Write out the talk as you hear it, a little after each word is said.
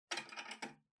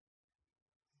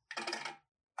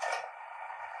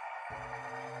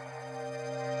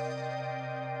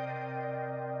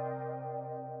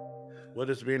What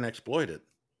is being exploited?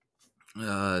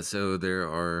 So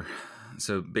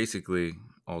basically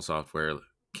all software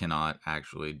cannot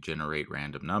actually generate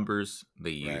random numbers.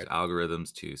 They use Right.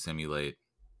 algorithms to simulate,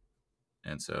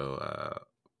 and so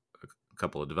a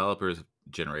couple of developers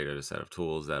generated a set of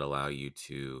tools that allow you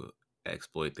to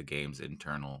exploit the game's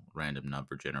internal random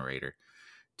number generator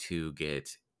to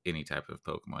get any type of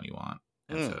Pokemon you want,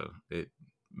 and so it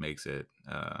makes it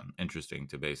interesting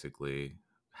to basically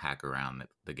hack around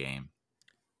the game.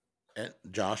 And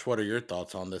Josh, what are your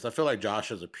thoughts on this? I feel like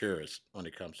Josh is a purist when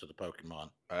it comes to the Pokemon.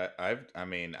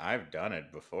 I've done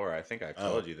it before. I think I've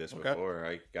told Oh, you this okay.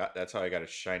 before. That's how I got a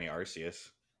shiny Arceus.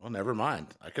 Well, never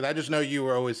mind. Because I just know you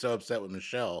were always so upset with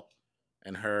Michelle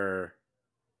and her,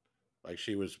 like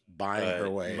she was buying her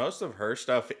way. Most of her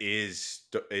stuff is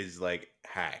like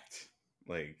hacked.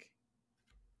 Like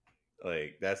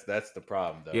that's the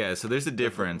problem though. Yeah, so there's a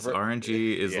difference.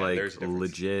 RNG is Yeah, like there's a difference.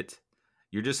 legit.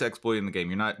 You're just exploiting the game.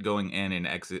 You're not going in and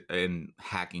and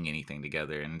hacking anything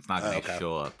together, and it's not going to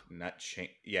show up.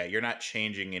 You're not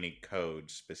changing any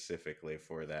code specifically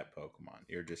for that Pokemon.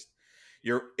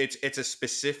 It's a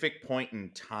specific point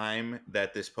in time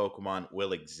that this Pokemon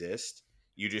will exist.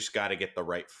 You just got to get the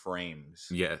right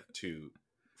frames.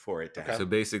 For it to happen. So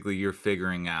basically, you're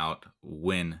figuring out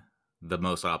when the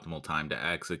most optimal time to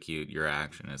execute your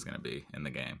action is going to be in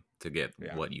the game to get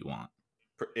what you want.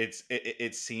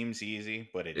 It seems easy,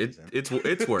 but it isn't.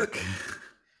 It's work.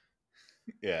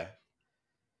 Yeah.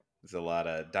 There's a lot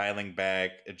of dialing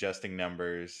back, adjusting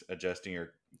numbers, adjusting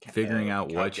your figuring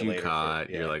out what you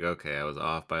caught. You're like, okay, I was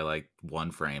off by like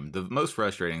 1 frame. The most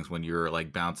frustrating is when you're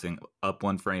like bouncing up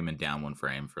 1 frame and down 1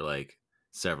 frame for like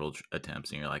several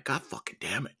attempts, and you're like, God fucking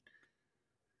damn it.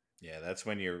 Yeah, that's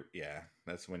when you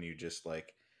just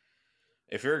like,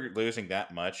 if you're losing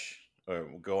that much or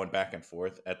going back and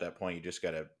forth at that point, you just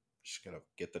gotta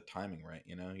get the timing right.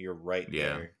 You know, you're right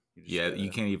there.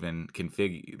 You can't even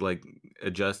configure, like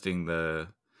adjusting the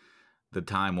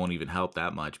time won't even help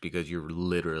that much because you're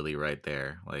literally right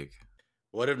there. Like,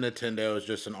 what if Nintendo is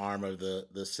just an arm of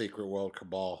the secret world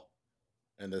cabal,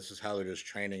 and this is how they're just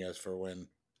training us for when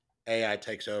AI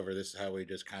takes over? This is how we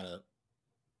just kind of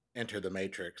enter the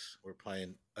matrix. We're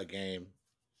playing a game,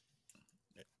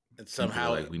 and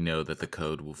somehow like, we know that the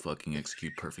code will fucking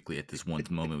execute perfectly at this one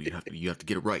moment. You have to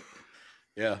get it right.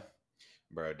 Yeah.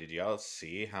 Bro, did y'all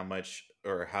see how much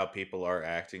or how people are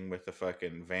acting with the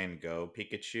fucking Van Gogh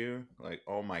Pikachu? Like,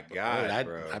 oh my god,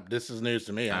 bro! This is news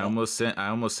to me. I almost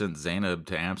sent Zainab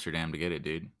to Amsterdam to get it,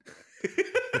 dude.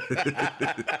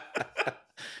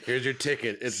 Here's your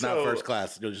ticket. It's not first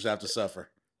class. You'll just have to suffer.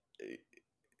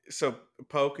 So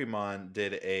Pokemon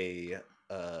did a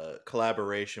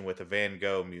collaboration with the Van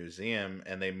Gogh Museum,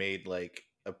 and they made like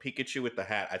a Pikachu with the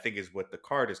hat, I think is what the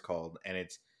card is called, and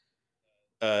it's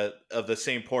of the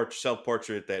same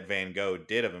self-portrait that Van Gogh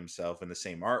did of himself in the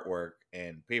same artwork,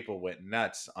 and people went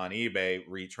nuts on eBay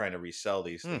trying to resell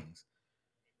these things.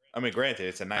 I mean, granted,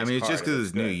 it's a nice card. It's just because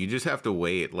it's new. You just have to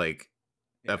wait like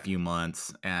a few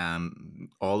months, and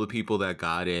all the people that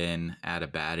got in at a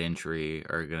bad entry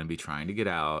are going to be trying to get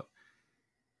out.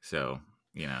 So,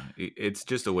 you know, it's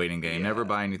just a waiting game. Never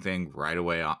buy anything right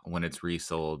away when it's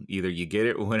resold. Either you get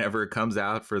it whenever it comes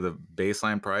out for the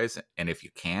baseline price, and if you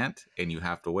can't and you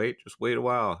have to wait, just wait a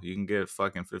while. You can get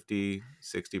fucking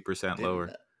 50-60%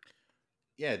 lower.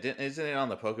 Isn't it on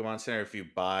the Pokemon Center, if you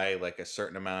buy like a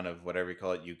certain amount of whatever you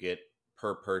call it, you get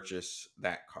per purchase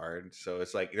that card? So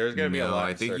it's like there's going to be a lot of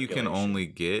I think you can only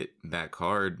get that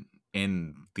card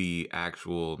in the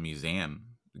actual museum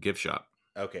gift shop.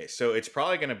 Okay, so it's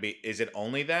probably going to be, is it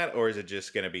only that, or is it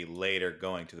just going to be later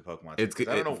going to the Pokemon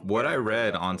Center? What I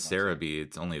read on Cerebi,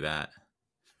 it's only that.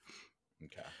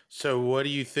 Okay. So what do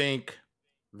you think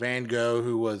Van Gogh,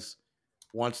 who was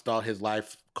once thought his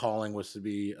life calling was to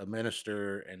be a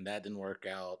minister, and that didn't work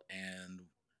out, and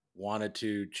wanted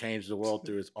to change the world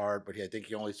through his art, but I think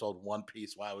he only sold one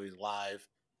piece while he was alive,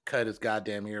 cut his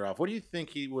goddamn ear off. What do you think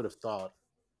he would have thought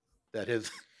that his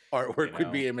artwork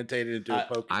could be imitated into a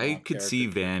Pokemon I could character? see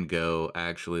Van Gogh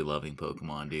actually loving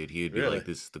Pokemon, dude. He'd be like,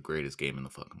 this is the greatest game in the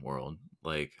fucking world.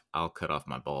 Like, I'll cut off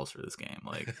my balls for this game.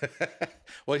 Like,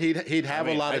 well, he'd have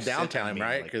a lot of downtime,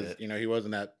 right? Because he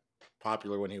wasn't that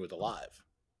popular when he was alive.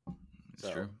 It's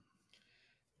true.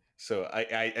 So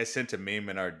I sent a meme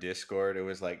in our Discord. It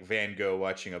was like Van Gogh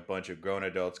watching a bunch of grown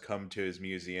adults come to his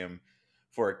museum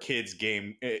for a kid's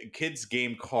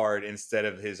game card instead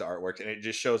of his artwork, and it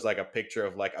just shows like a picture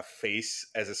of like a face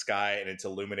as a sky, and it's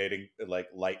illuminating like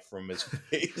light from his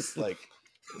face. Like,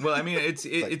 well, I mean, it's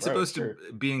supposed to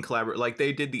be in collaboration. Like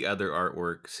they did the other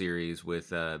artwork series with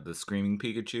the Screaming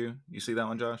Pikachu. You see that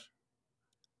one, Josh?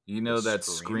 You know that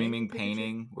screaming screaming Pikachu?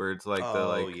 painting where it's like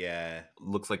Oh yeah,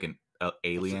 looks like an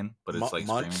alien, but it's like screaming.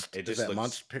 Munch. it Is just that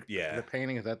looks Munch yeah. the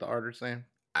painting? Is that the artist's name?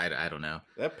 I don't know.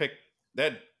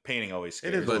 That painting always It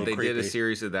is scares a But little me. they did a creepy.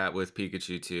 series of that with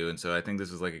Pikachu too, and so I think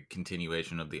this is like a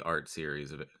continuation of the art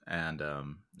series of it, and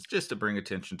it's just to bring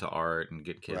attention to art and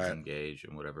get kids Right. engaged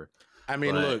and whatever. I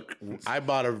mean, But look, I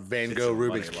bought a Van It's Gogh a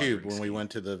money Rubik's Cube laundering when we scheme.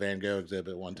 went to the Van Gogh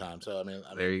exhibit one time. So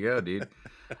there you go, dude.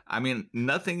 I mean,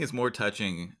 nothing is more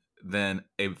touching than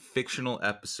a fictional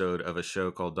episode of a show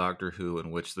called Doctor Who,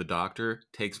 in which the Doctor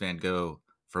takes Van Gogh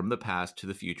from the past to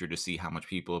the future to see how much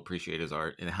people appreciate his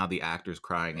art and how the actor's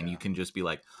crying, and you can just be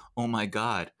like, "Oh my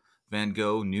god, Van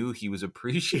Gogh knew he was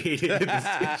appreciated in this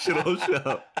fictional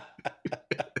show."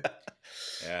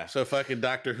 Yeah. So fucking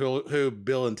Doctor Who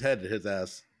Bill and Ted his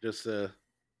ass. Just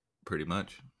Pretty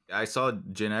much. I saw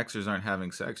Gen Xers aren't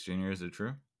having sex. Junior, is it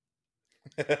true?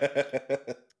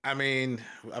 I mean,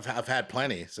 I've had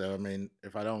plenty. So I mean,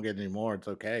 if I don't get any more, it's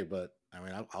okay. But I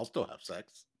mean, I'll still have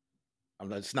sex.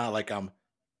 It's not like I'm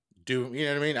doing. You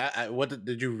know what I mean? What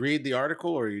did you read the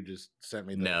article or you just sent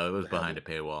me? No, it was behind a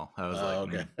paywall. I was like,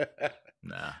 okay.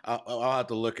 nah. I'll have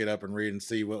to look it up and read and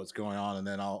see what's going on, and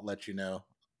then I'll let you know.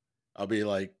 I'll be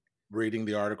like reading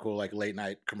the article like late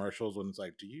night commercials when it's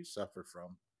like, "Do you suffer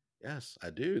from?" Yes, I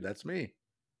do. That's me.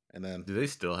 And then, Do they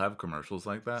still have commercials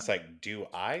like that? It's like, do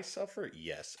I suffer?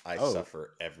 Yes, I Oh.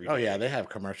 suffer every day. oh yeah, they have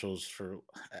commercials for.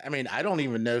 I mean, I don't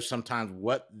even know sometimes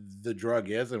what the drug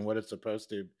is and what it's supposed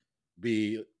to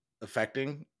be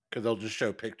affecting because they'll just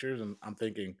show pictures, and I'm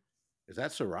thinking, is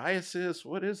that psoriasis?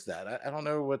 What is that? I don't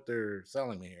know what they're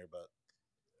selling me here, but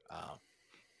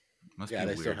Must yeah, be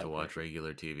they still weird to have watch commercials.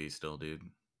 regular TV still, dude.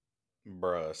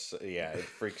 Bruh, yeah, it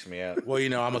freaks me out. Well,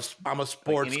 I'm a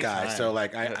sports guy, so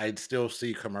anytime. like I'd still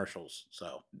see commercials.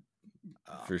 So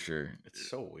For sure. It's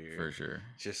so weird. For sure.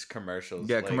 Just commercials.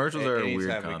 Yeah, Like, commercials are a weird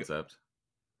anytime we go- concept.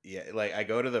 yeah, like I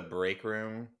go to the break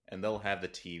room and they'll have the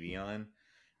TV on,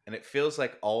 and it feels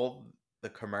like all the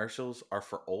commercials are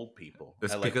for old people.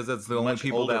 It's like, because that's the only much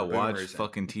people older that watch boomers.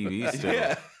 fucking TV still.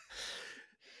 Yeah.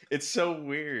 It's so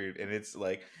weird, and it's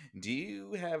like, do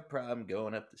you have a problem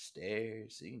going up the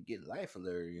stairs so you can get life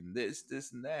alert and this,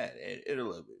 and that, and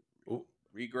it'll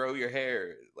regrow your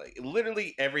hair, like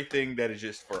literally everything that is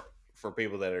just for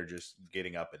people that are just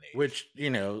getting up in age. which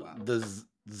the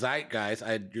zeitgeist.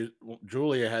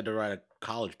 Julia had to write a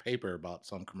college paper about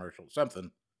some commercial,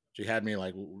 something. She had me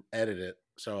like edit it,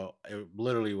 so it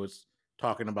literally was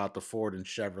talking about the Ford and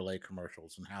Chevrolet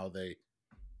commercials and how they.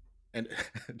 And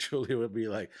Julia would be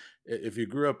like, if you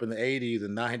grew up in the 80s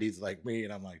and 90s like me,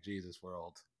 and I'm like, Jesus, we're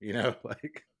old.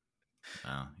 Like,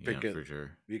 Oh, yeah, because, for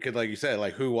sure. because like you said,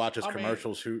 like who watches I mean-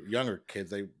 commercials, who younger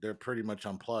kids, they're pretty much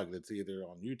unplugged. It's either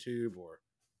on YouTube or,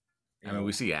 I mean,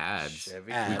 we see ads.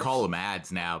 Chevy We call them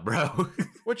ads now, bro.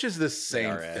 which is the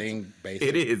same are ads. thing,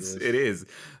 basically. It is.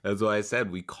 That's why I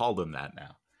said we call them that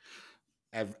now.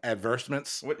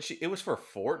 Advertisements. It was for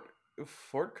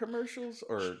Ford commercials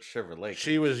or Chevrolet?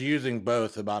 She was using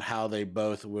both about how they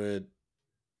both would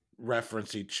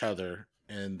reference each other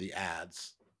in the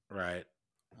ads, right?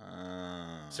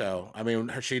 So, I mean,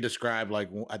 she described like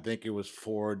I think it was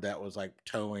Ford that was like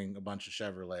towing a bunch of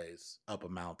Chevrolets up a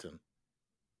mountain,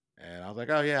 and I was like,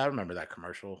 oh yeah, I remember that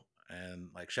commercial. And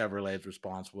like Chevrolet's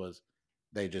response was,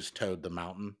 they just towed the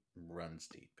mountain. Runs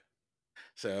deep.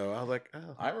 So I was like,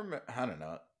 oh, I remember. I don't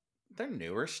know. Their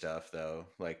newer stuff though,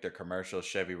 like their commercial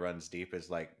 "Chevy runs deep"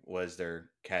 was their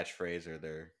catchphrase or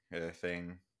their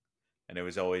thing, and it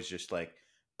was always just like,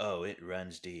 "Oh, it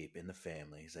runs deep in the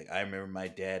family." He's like, "I remember my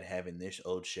dad having this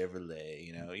old Chevrolet."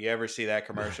 You ever see that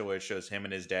commercial where it shows him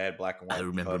and his dad, black and white? I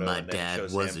remember photo, my and then it dad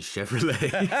shows was him- a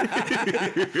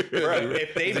Chevrolet. Bro,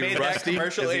 if they Is he made that rusty?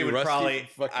 commercial, Is he it would rusty probably.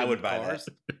 fucking I would buy cars?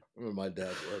 that. I remember my dad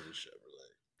was a Chevrolet.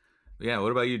 Yeah,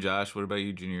 what about you, Josh? What about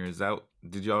you, Junior? Is that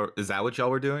what y'all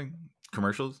were doing?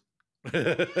 Commercials?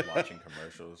 Watching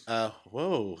commercials.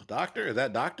 Whoa, doctor, is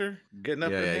that doctor getting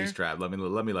up in Yeah, there? he's trapped. Let me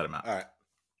let him out. All right.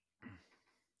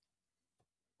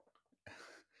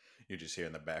 You just hear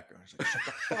in the background, he's like, "Shut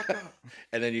the fuck up."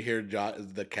 And then you hear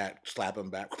the cat slap him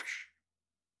back.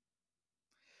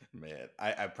 Man,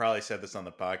 I probably said this on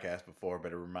the podcast before,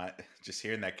 but just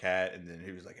hearing that cat, and then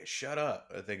he was like, "Hey, shut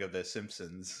up." I think of The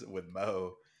Simpsons with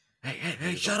Mo.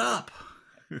 Hey, shut up.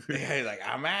 Yeah, he's like,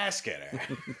 "I'm asking her."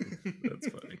 That's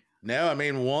funny. No, I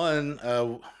mean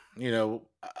I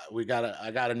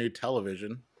got a new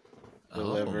television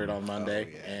delivered on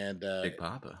Monday, yeah. and Big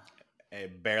Papa.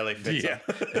 It barely fits. yeah,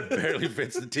 it barely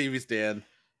fits the TV stand.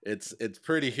 It's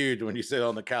pretty huge. When you sit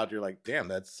on the couch, you're like, damn,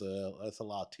 that's a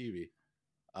lot of TV.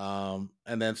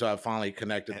 And then so I finally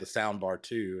connected the sound bar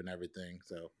too and everything.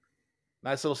 So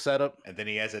Nice little setup. And then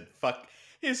he has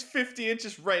his 50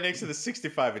 inches right next to the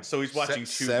 65 inch. So he's watching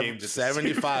two games at the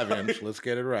 75 same time. inch. Let's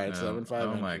get it right. Oh, 75 oh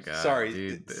inches. my god, Sorry,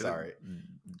 dude. sorry.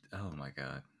 Oh my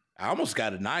god. I almost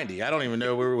got a 90. I don't even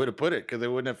know where we would have put it because it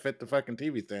wouldn't have fit the fucking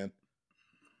TV stand.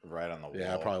 Right on the wall.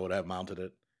 Yeah, I probably would have mounted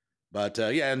it. But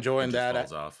yeah, It enjoying just that.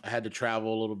 falls off. I had to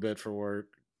travel a little bit for work.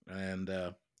 And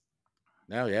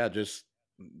now, yeah, just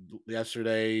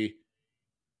yesterday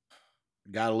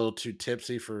got a little too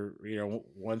tipsy for,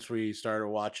 once we started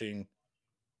watching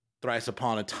Thrice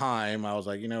Upon a Time, I was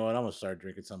like, you know what? I'm going to start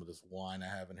drinking some of this wine I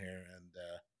have in here. And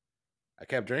I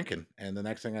kept drinking. And the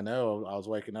next thing I know, I was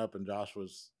waking up and Josh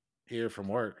was here from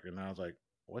work. And I was like,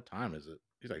 what time is it?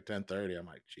 He's like 10:30. I'm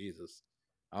like, Jesus.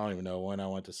 I don't even know when I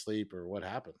went to sleep or what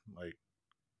happened. Like,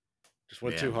 just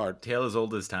went too hard. Tale as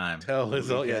old as time. Tale as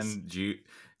old, yes.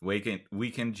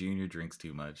 Weekend Junior drinks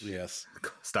too much. Yes.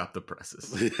 Stop the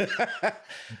presses.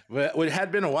 But it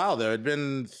had been a while though. It'd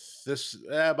been this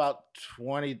about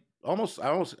 20,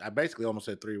 I basically almost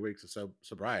said 3 weeks of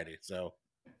sobriety. So,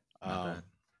 Not bad.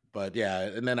 but yeah,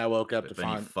 and then I woke up But to then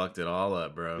find you fucked it all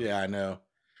up, bro. Yeah, I know.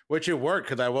 Which it worked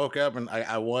because I woke up and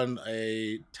I won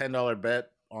a $10 bet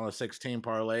on a 16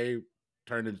 parlay,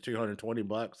 turned into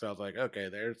 $220. So I was like, okay,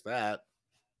 there's that.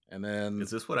 And then Is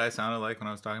this what I sounded like when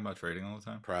I was talking about trading all the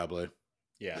time? probably,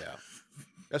 Yeah.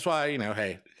 that's why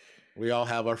hey, we all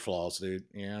have our flaws, dude.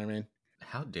 You know what I mean?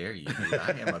 How dare you, dude?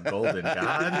 I am a golden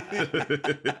god.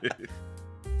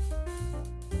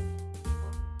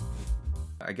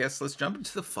 I guess let's jump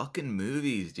into the fucking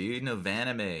movies, dude.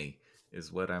 NovANIME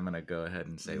is what I'm gonna go ahead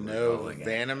and say.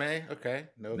 NovANIME, okay.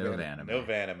 NovANIME.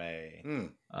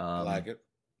 NovANIME. I like it.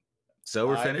 So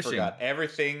we're finishing.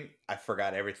 I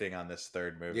forgot everything on this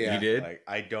third movie. Yeah. You did? Like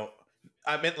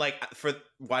I meant like for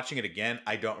watching it again,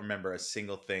 I don't remember a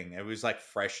single thing. It was like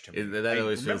fresh to me. That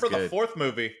always feels remember good. the fourth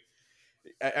movie.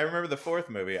 I remember the fourth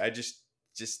movie. I just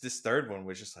this third one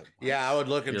was just like, what? Yeah, I would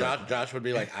look and You're Josh, like- Josh would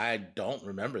be like, I don't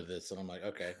remember this. And I'm like,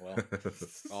 okay, well,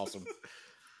 awesome.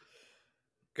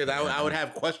 Because I would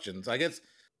have questions. I guess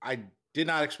I did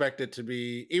not expect it to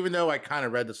be, even though I kind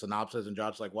of read the synopsis and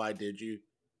Josh like, why did you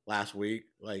last week?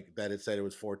 Like that it said it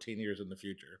was 14 years in the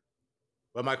future.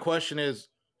 But my question is,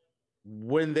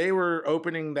 when they were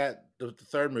opening the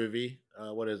third movie,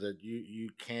 what is it? You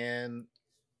can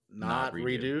not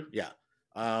redo. Yeah.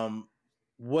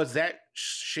 Was that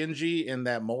Shinji in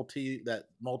that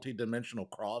multi-dimensional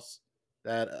cross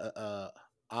that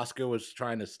Asuka was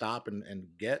trying to stop and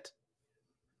get?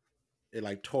 It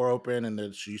like tore open and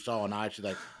then she saw an eye. She's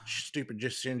like, stupid,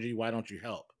 just Shinji, why don't you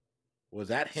help? Was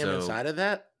that him inside of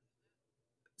that?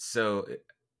 So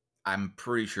I'm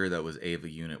pretty sure that was Ava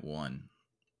Unit 1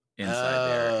 inside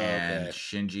there. And okay.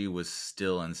 Shinji was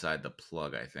still inside the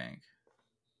plug, I think.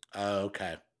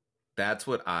 Okay. That's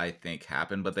what I think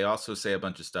happened. But they also say a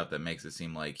bunch of stuff that makes it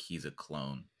seem like he's a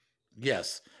clone.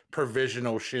 Yes.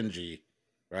 Provisional Shinji.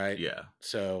 Right. Yeah.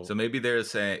 So maybe they're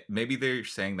saying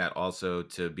that also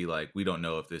to be like, we don't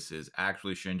know if this is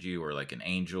actually Shinji or like an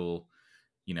angel.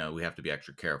 We have to be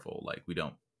extra careful. Like we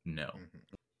don't know.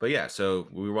 Mm-hmm. But yeah, so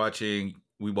we watched You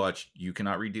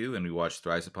Cannot Redo and we watched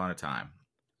Thrice Upon a Time.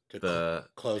 The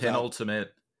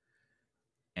penultimate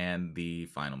and the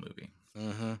final movie.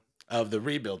 Mm-hmm. Of the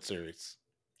Rebuild series.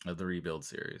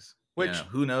 Which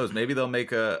who knows? Maybe they'll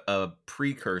make a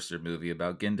precursor movie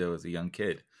about Gendo as a young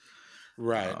kid.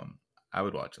 Right. I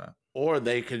would watch that. Or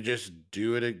they could just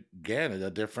do it again in a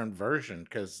different version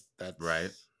because that's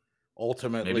right.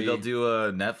 Ultimately, maybe they'll do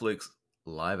a Netflix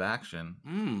live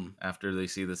action after they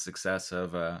see the success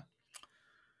of.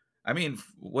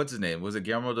 What's his name? Was it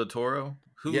Guillermo del Toro?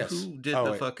 Who did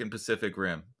the fucking Pacific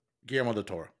Rim? Guillermo del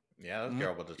Toro. Yeah, that was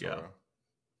Guillermo del Toro.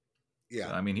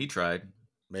 Yeah. So, he tried.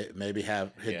 Maybe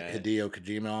have Hideo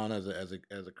Kojima on as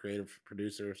a creative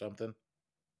producer or something.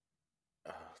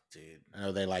 Oh, dude! I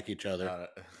know they like each other.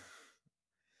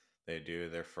 They do.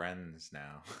 They're friends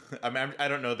now. I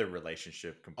don't know their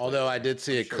relationship completely. Although I did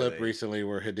see a clip recently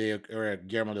where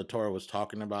Guillermo del Toro was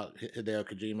talking about Hideo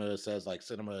Kojima. It says like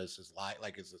cinema is his life,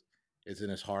 like is in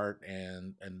his heart,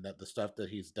 and that the stuff that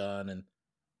he's done,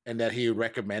 and that he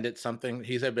recommended something.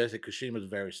 He said basically Kojima is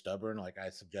very stubborn. Like I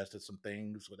suggested some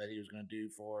things that he was going to do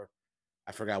for.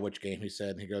 I forgot which game he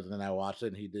said, and he goes, and then I watched it,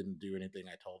 and he didn't do anything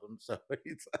I told him. So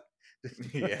he's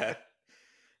like, yeah.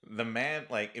 The man,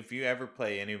 like, if you ever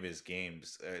play any of his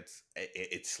games,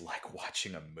 it's like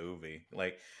watching a movie.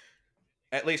 Like,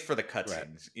 at least for the cutscenes,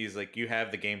 right. He's like, you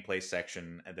have the gameplay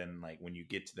section, and then like when you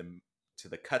get to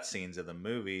the cutscenes of the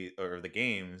movie or the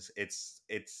games, it's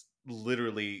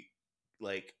literally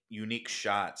like unique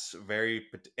shots. And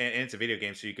it's a video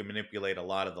game, so you can manipulate a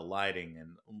lot of the lighting,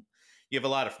 and you have a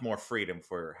lot of more freedom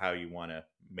for how you want to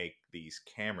make these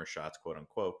camera shots, quote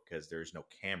unquote, because there's no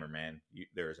cameraman.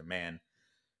 There is a man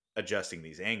adjusting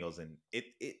these angles, and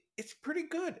it's pretty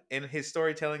good. And his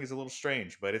storytelling is a little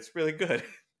strange, but it's really good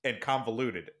and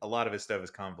convoluted. A lot of his stuff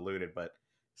is convoluted, but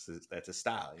that's a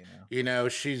style, you know. You know,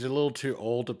 she's a little too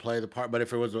old to play the part. But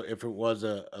if it was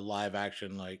a live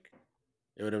action, like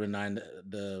it would have been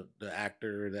the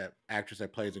actress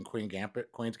that plays in Queen's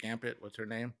Gambit. What's her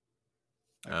name?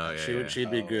 Oh, She'd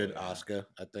be good, yeah. Asuka,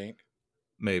 I think.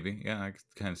 Maybe, yeah, I could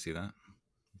kind of see that.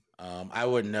 I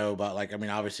wouldn't know about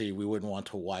obviously we wouldn't want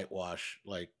to whitewash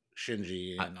like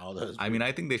Shinji and all those. I mean,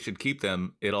 I think they should keep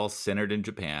them. It all centered in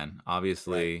Japan.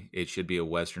 Obviously, it should be a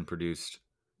Western produced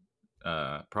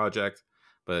project,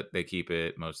 but they keep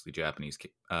it mostly Japanese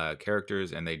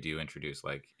characters, and they do introduce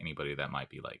like anybody that might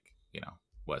be like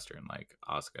Western, like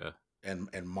Asuka and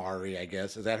Mari, I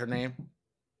guess, is that her name?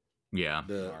 Yeah,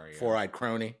 the Mari, four-eyed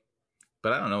crony.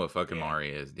 But I don't know what fucking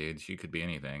Mari is, dude. She could be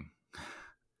anything.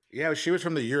 Yeah, she was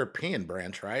from the European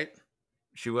branch, right?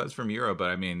 She was from Europe,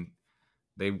 but I mean,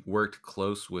 they worked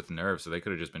close with Nerve, so they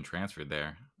could have just been transferred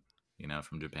there,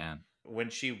 from Japan. When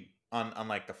she on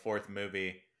like the fourth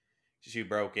movie, she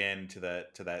broke into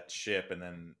that ship, and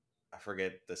then I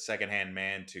forget the secondhand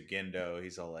man to Gendo.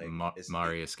 He's all like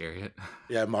Mari Iscariot.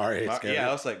 Yeah, Mari Iscariot. Yeah,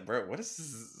 I was like, bro, what is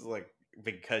this like?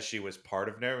 Because she was part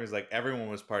of Nerve. It was like everyone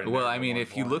was part of Nerve. Well, I mean,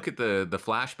 if you look at the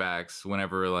flashbacks,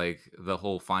 whenever like the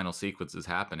whole final sequence is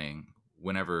happening,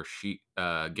 whenever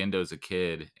Gendo's a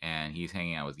kid and he's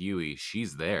hanging out with Yui,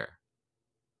 she's there.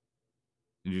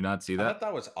 Did you not see that? I thought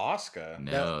that was Asuka.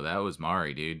 No, that was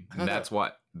Mari, dude. That's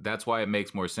why it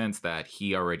makes more sense that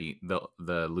he already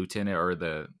the lieutenant or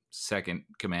the second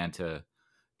command to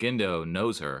Gendo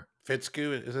knows her.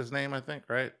 Fitzku is his name, I think,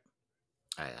 right?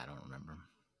 I don't remember.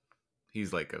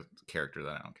 He's like a character that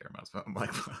I don't care about. So I'm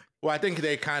like, well, I think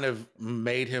they kind of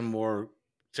made him more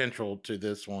central to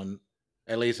this one,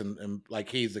 at least, in like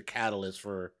he's the catalyst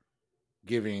for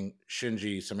giving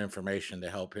Shinji some information to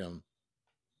help him.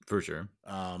 For sure.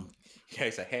 Yeah,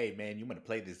 he's like, hey man, you want to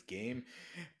play this game?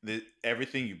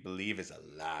 Everything you believe is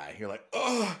a lie. You're like,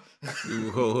 oh.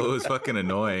 What was fucking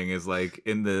annoying is like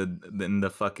in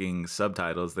the fucking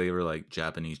subtitles they were like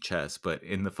Japanese chess, but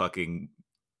in the fucking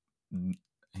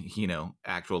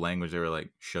actual language they were like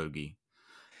shogi,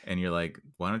 and you're like,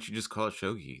 why don't you just call it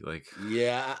shogi? Like,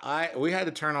 yeah, we had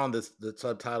to turn on the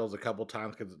subtitles a couple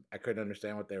times because I couldn't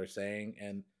understand what they were saying,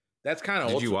 and that's kind of.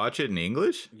 Did you watch it in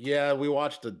English? Yeah, we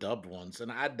watched the dubbed ones,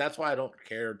 and that's why I don't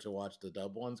care to watch the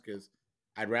dubbed ones because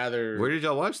I'd rather. Where did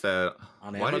y'all watch that?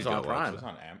 On Amazon Prime.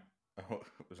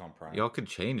 It was on Prime. Y'all could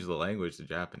change the language to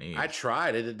Japanese. I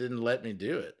tried it; it didn't let me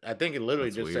do it. I think it literally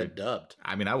That's just weird. said dubbed.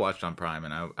 I mean, I watched on Prime,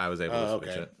 and I was able to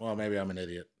switch it. Well, maybe I'm an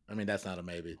idiot. I mean, that's not a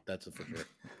maybe. That's a for sure.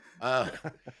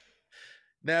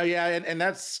 No, yeah, and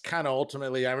that's kind of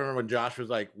ultimately. I remember when Josh was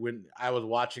like, when I was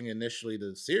watching initially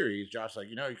the series, Josh was like,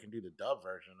 you can do the dub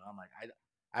version. And I'm like,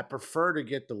 I prefer to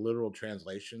get the literal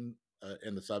translation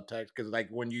in the subtext because like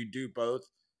when you do both,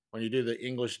 when you do the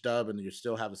English dub and you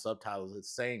still have the subtitles,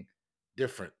 it's saying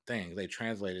different things. They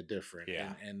translate it different.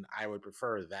 Yeah, and I would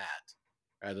prefer that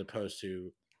as opposed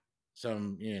to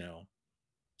some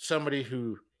somebody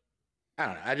who. I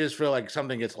don't know. I just feel like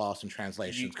something gets lost in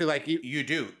translations because, like, you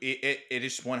do. It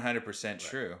is 100%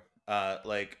 true.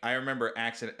 Like I remember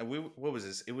what was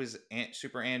this? It was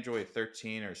Super Android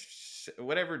 13 or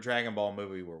whatever Dragon Ball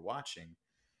movie we were watching,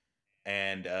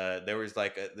 and there was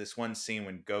like this one scene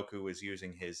when Goku was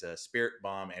using his Spirit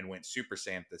Bomb and went Super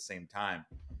Saiyan at the same time.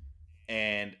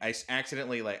 And I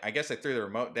accidentally, like, I guess I threw the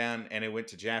remote down and it went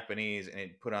to Japanese and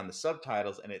it put on the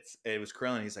subtitles and it was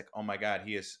Krillin. He's like, oh my God,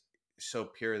 he is so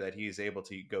pure that he is able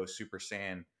to go Super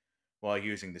Saiyan while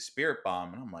using the Spirit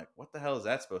Bomb. And I'm like, what the hell is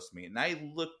that supposed to mean? And I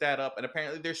looked that up, and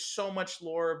apparently there's so much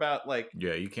lore about, like,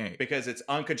 yeah, you can't, because it's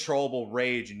uncontrollable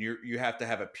rage and you have to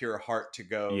have a pure heart to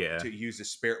go to use the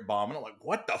Spirit Bomb. And I'm like,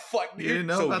 what the fuck, dude? You didn't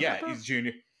know about that, he's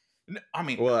Junior. I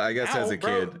mean, well, I guess as a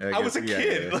kid, I was a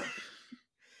kid. Yeah.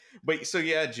 But so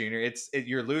yeah, Junior,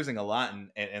 you're losing a lot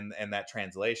in that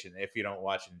translation if you don't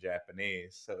watch in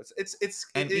Japanese. So it's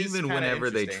and even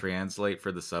whenever they translate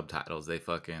for the subtitles, they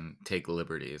fucking take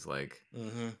liberties. Like,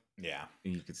 yeah,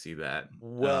 you could see that.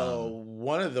 Well,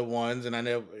 one of the ones, and I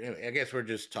guess we're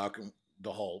just talking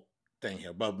the whole thing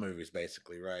here, both movies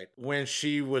basically, right? When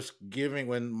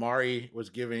Mari was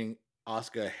giving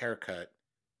Asuka a haircut,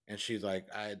 and she's like,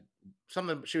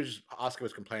 Asuka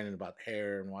was complaining about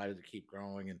hair and why does it keep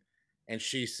growing, and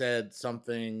she said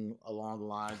something along the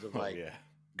lines of like,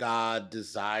 God,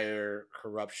 desire,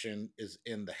 corruption is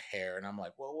in the hair, and I'm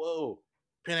like, whoa,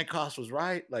 Pentecost was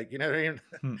right, like, you know what I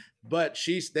mean? But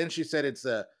she said it's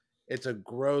it's a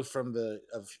growth from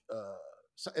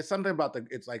it's something about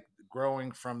it's like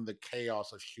growing from the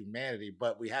chaos of humanity.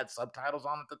 But we had subtitles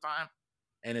on at the time,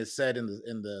 and it said in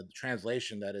the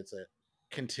translation that it's a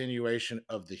continuation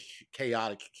of the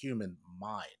chaotic human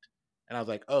mind. And I was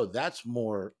like, oh, that's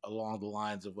more along the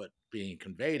lines of what being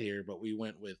conveyed here. But we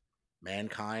went with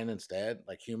mankind instead,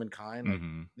 like humankind, like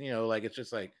Mm-hmm. like it's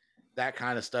just like that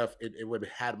kind of stuff. It would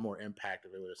have had more impact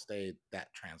if it would have stayed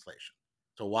that translation.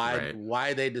 So Right.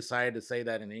 why they decided to say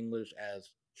that in English as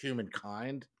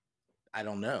humankind, I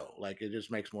don't know. Like it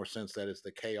just makes more sense that it's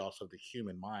the chaos of the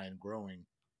human mind growing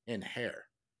in hair,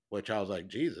 which I was like,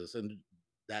 Jesus, and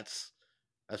that's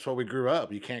that's what we grew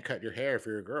up. You can't cut your hair if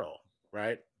you're a girl,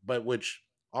 right? But which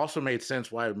also made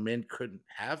sense why men couldn't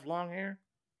have long hair,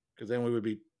 because then we would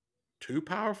be too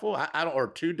powerful. I don't, or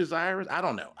too desirous. I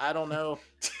don't know. I don't know.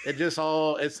 It just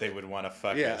all it's They would want to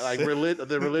fuck yeah, us. like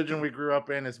the religion we grew up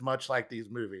in is much like these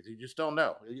movies. You just don't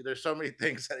know. There's so many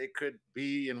things that it could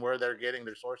be and where they're getting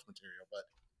their source material.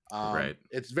 But Right.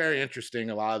 it's very interesting.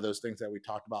 A lot of those things that we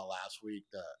talked about last week,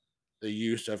 the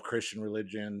use of Christian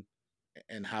religion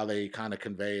and how they kind of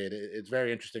convey it. It's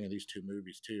very interesting in these two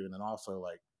movies too. And then also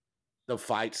like the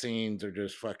fight scenes are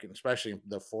just fucking, especially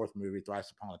the fourth movie,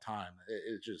 Thrice Upon a Time.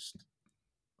 It just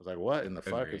I was like, what in the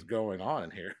fuck is Agreed. going on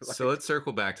in here? So Like, let's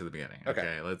circle back to the beginning.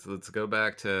 okay, Okay, let's go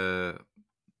back to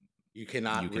you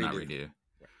cannot You Cannot redo. Redo,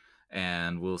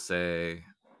 and we'll say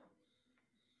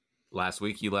last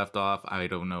week you left off. I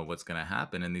don't know what's going to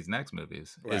happen in these next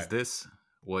movies. Is Right. this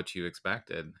what you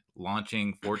expected?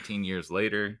 Launching 14 years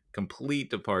later, complete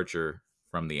departure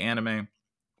from the anime.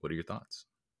 What are your thoughts?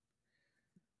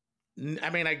 I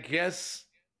mean, I guess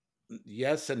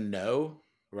yes and no,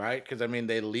 right? Because I mean,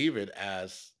 they leave it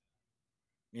as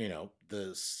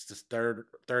the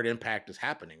third impact is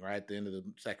happening right at the end of the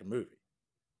second movie.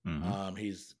 Mm-hmm.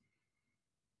 He's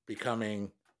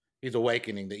becoming, he's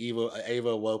awakening. The evil Ava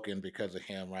awoken because of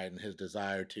him, right, and his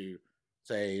desire to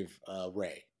save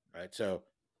Ray, right? So,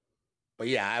 but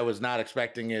yeah, I was not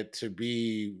expecting it to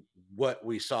be what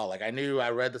we saw. Like I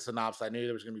read the synopsis, I knew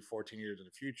there was going to be 14 years in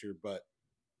the future, but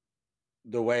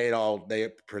the way they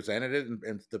presented it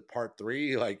in the part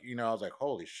three, like I was like,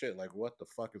 holy shit, like what the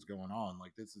fuck is going on?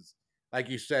 Like this is, like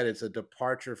you said, it's a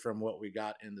departure from what we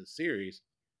got in the series.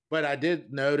 But I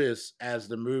did notice as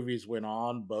the movies went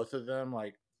on, both of them,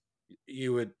 like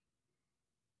you would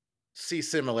see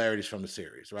similarities from the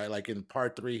series, right? Like in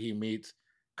part three, he meets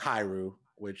Kairu,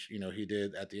 which he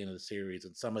did at the end of the series,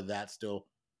 and some of that still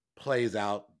plays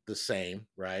out the same,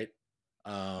 right?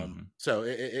 Mm-hmm. So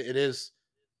it is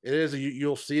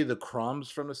you'll see the crumbs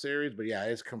from the series, but yeah,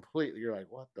 it's completely. You're like,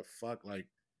 what the fuck, like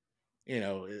you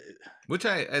know, it, Which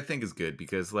I think is good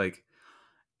because like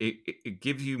it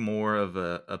gives you more of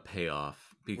a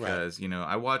payoff right, because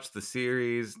I watched the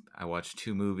series, I watched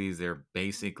two movies, they're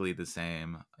basically the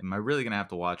same. Am I really gonna have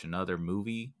to watch another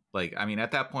movie? Like, I mean,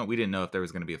 at that point we didn't know if there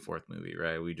was gonna be a fourth movie,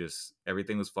 right? We just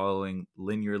everything was following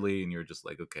linearly, and you're just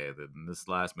like, okay, then this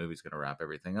last movie's gonna wrap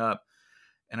everything up.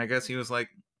 And I guess he was like,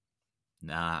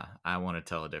 nah, I want to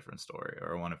tell a different story,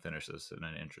 or I want to finish this in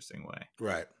an interesting way.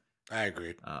 right. I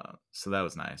agreed. So that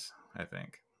was nice, I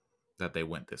think, that they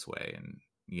went this way and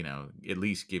at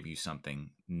least give you something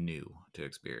new to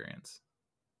experience.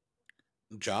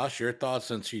 Josh, your thoughts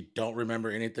since you don't remember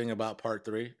anything about part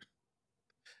three,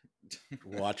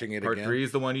 watching it Part again. 3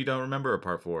 is the one you don't remember, or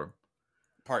part 4?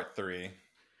 Part 3.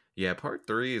 Yeah, part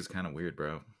 3 is kind of weird,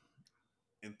 bro.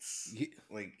 It's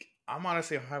like I'm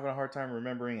honestly having a hard time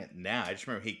remembering it now. I just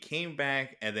remember he came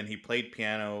back and then he played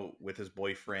piano with his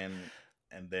boyfriend,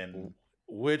 and then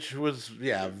Which was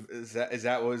is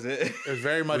that was it? it was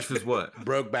very much Which was what?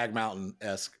 Brokeback Mountain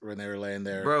esque when they were laying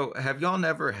there. Bro, have y'all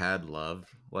never had love?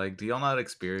 Like, do y'all not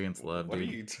experience love, What are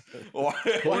dude? you? Poor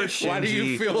Shinji. Why do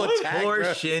you feel attacked, Poor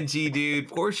bro? Shinji, dude.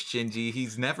 Poor Shinji.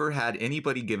 He's never had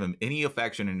anybody give him any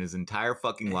affection in his entire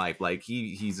fucking life. Like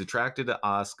he's attracted to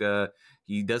Asuka.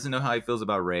 He doesn't know how he feels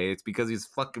about Rei. It's because he's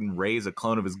fucking Rei's a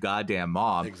clone of his goddamn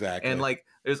mom. Exactly. And like,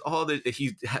 there's all that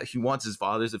he wants his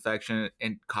father's affection,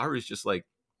 and Karu's just like,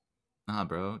 nah,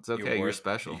 bro, it's okay. You're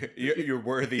special. You're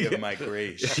worthy of my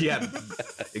grace. Yeah,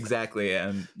 exactly.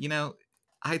 And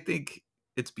I think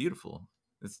it's beautiful.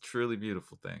 It's a truly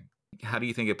beautiful thing. How do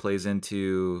you think it plays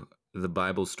into the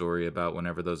Bible story about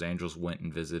whenever those angels went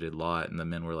and visited Lot and the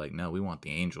men were like, no, we want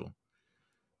the angel?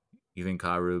 You think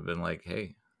Karu been like,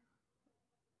 hey,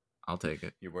 I'll take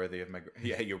it? You're worthy of my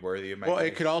you're worthy of my Well,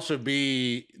 grace. it could also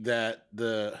be that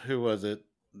who was it?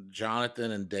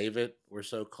 Jonathan and David were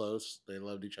so close; they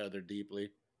loved each other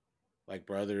deeply, like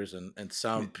brothers. And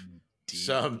some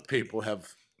Deeply. people have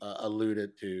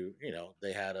alluded to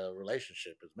they had a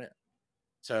relationship as men.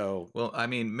 So, Well, I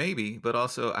mean, maybe, but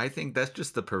also I think that's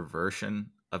just the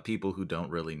perversion of people who don't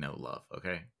really know love,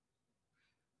 okay?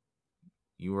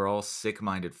 You are all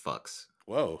sick-minded fucks.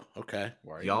 whoa, okay.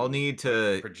 Why are Y'all you need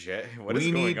fucking to project? What is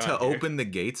we going need on to here? open the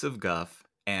gates of guff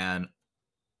and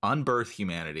unbirth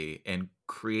humanity and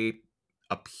create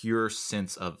a pure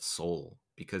sense of soul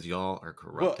because y'all are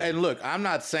Well, corrupted. and look, I'm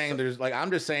not saying So- there's like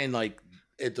I'm just saying like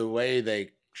the way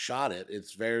they shot it,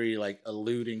 it's very like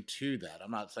alluding to that.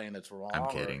 I'm not saying it's wrong I'm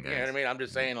or kidding, you know what I guys. mean. I'm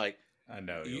just saying like I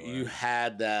know you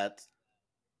had that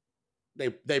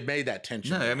they made that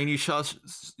tension. No, I there. mean you saw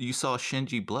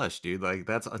Shinji blush, dude. Like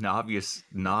that's an obvious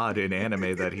nod in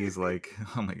anime that he's like,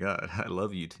 "Oh my god, I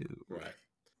love you too." Right.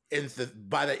 And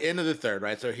by the end of the third,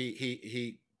 right? So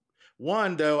he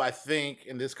one though I think,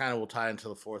 and this kind of will tie into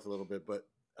the fourth a little bit, but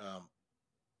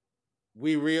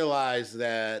we realize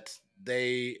that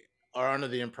they are under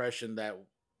the impression that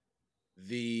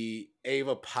the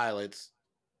Ava pilots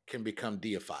can become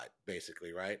deified,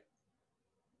 basically, right?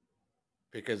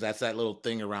 Because that's that little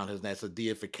thing around his neck, a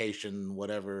deification,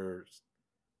 whatever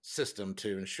system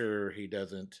to ensure he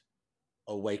doesn't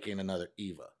awaken another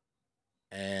Eva.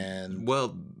 And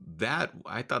Well, that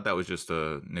I thought that was just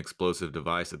an explosive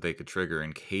device that they could trigger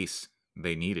in case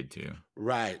they needed to.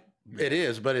 right, it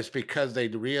is, but it's because they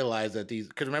realize that these.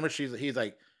 Because remember, he's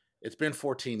like, it's been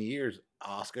 14 years,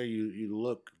 Oscar. You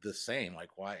look the same. Like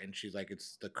why? And she's like,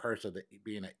 it's the curse of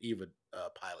being an Eva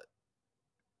pilot.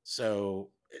 So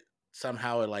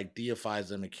somehow it like deifies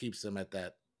them and keeps them at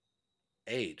that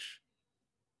age.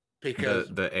 Because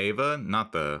The Ava,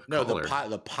 not the no, caller.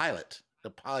 the pilot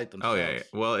themselves. Oh yeah.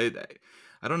 Well,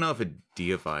 I don't know if it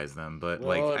deifies them, but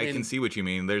like Well, I I can mean, see what you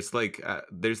mean. There's like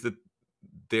there's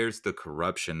the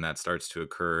corruption that starts to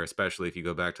occur, especially if you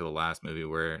go back to the last movie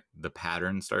where the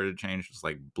pattern started to change. It's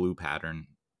like blue pattern.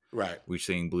 right. We're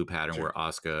seeing blue pattern Sure. where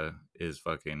Asuka is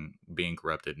fucking being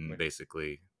corrupted and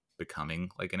basically becoming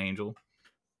like an angel.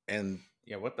 And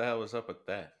Yeah, what the hell was up with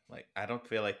that? Like, I don't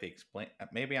feel like they explain.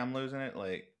 Maybe I'm losing it.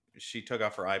 Like, she took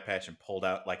off her eye patch and pulled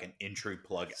out like an entry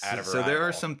plug out of her. So there are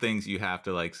eyeball. some things you have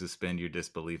to like suspend your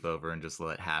disbelief over and just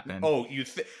let happen. Oh,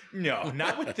 no,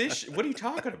 not with this. What are you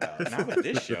talking about? Not with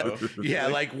this show. yeah,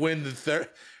 like when the third,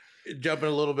 jumping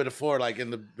a little bit forward, like in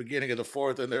the beginning of the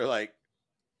fourth, and they're like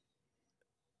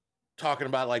talking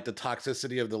about like the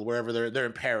toxicity of the wherever they're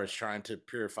in Paris trying to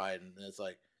purify it, and it's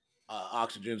like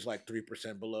oxygen's like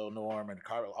 3% below norm and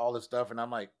carbon, all this stuff, and I'm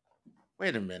like,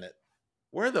 wait a minute,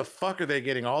 where the fuck are they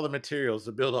getting all the materials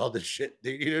to build all this shit?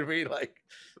 Dude? You know what I mean? Like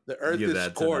the earth Yeah, is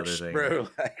that's another scorched, thing. bro.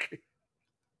 Like,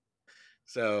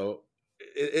 so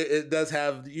it does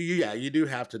have you do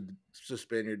have to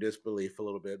suspend your disbelief a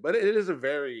little bit, but it is a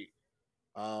very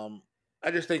I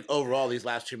just think overall these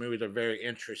last two movies are very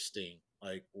interesting,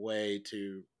 like way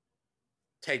to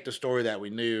take the story that we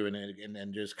knew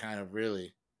and just kind of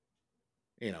really,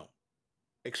 you know,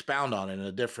 expound on it in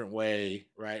a different way,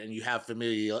 right? And you have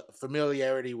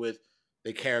familiarity with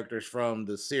the characters from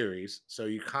the series, so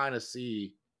you kind of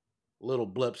see little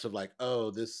blips of like, oh,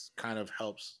 this kind of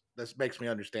helps. This makes me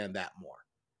understand that more.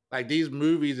 Like these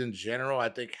movies in general, I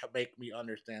think make me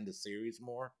understand the series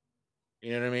more.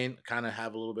 You know what I mean? Kind of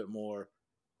have a little bit more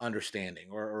understanding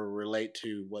or relate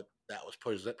to what that was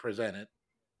presented.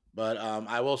 But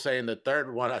I will say in the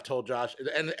third one, I told Josh,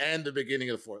 and the beginning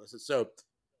of the fourth. I said, so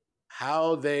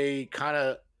how they kind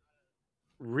of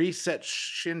reset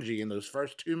Shinji in those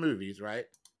first two movies, right?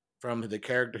 From the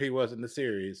character he was in the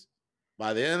series.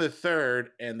 By the end of the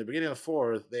third and the beginning of the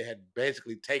fourth, they had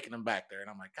basically taken him back there. And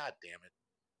I'm like, God damn it.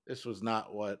 This was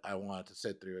not what I wanted to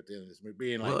sit through at the end of this movie.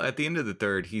 Being like, Well, at the end of the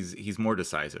third, he's more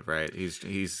decisive, right?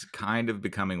 He's kind of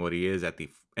becoming what he is at the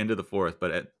end of the fourth,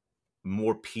 but at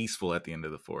more peaceful at the end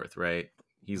of the fourth, right?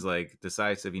 He's like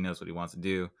decisive. He knows what he wants to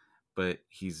do, but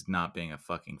he's not being a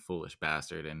fucking foolish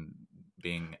bastard and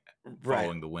being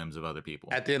following the whims of other people.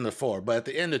 At the end of four, but at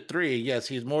the end of three, yes,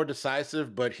 he's more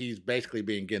decisive, but he's basically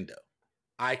being Gendo.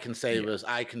 I can save us.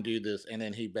 I can do this, and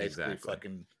then he basically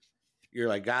fucking. You're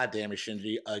like, God damn it,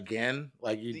 Shinji, again?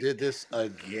 Like you did this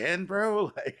again,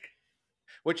 bro? Like,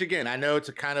 which again, I know it's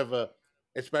a kind of a,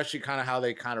 especially kind of how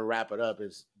they kind of wrap it up.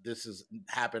 Is this has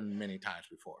happened many times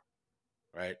before,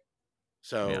 right?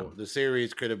 So the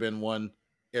series could have been one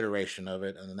iteration of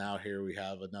it, and now here we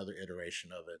have another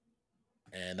iteration of it.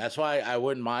 And that's why I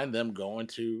wouldn't mind them going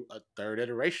to a third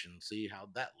iteration, see how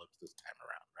that looks this time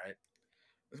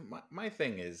around, right? My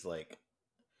thing is like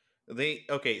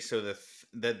so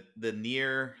the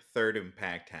near third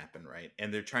impact happened, right?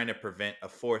 And they're trying to prevent a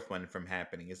fourth one from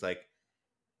happening. It's like,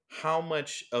 how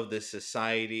much of the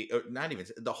society, or not even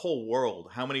the whole world,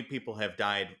 how many people have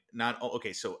died?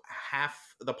 Okay, so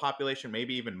half the population,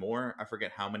 maybe even more. I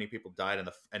forget how many people died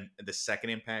in the second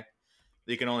impact.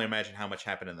 You can only imagine how much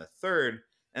happened in the third,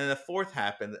 and then the fourth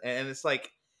happened, and it's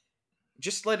like,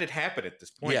 just let it happen at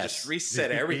this point. Just Yes.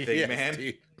 reset everything, Yes, man.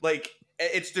 dude. Like,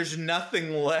 there's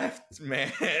nothing left, man.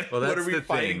 Well, What that's are we the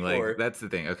fighting thing. for? Like, that's the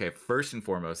thing. Okay, first and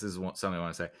foremost, this is something I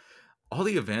want to say. All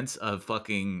the events of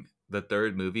fucking the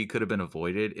third movie could have been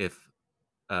avoided if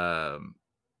um,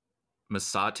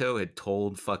 Masato had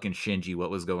told fucking Shinji what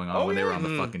was going on Oh, when they were yeah. on the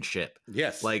Mm. fucking ship.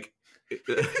 Yes. Like,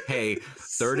 hey,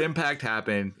 third impact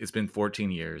happened. It's been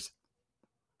 14 years.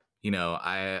 You know,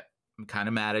 I'm kind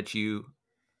of mad at you.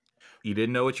 You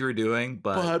didn't know what you were doing,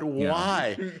 but you know,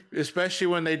 why? Especially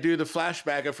when they do the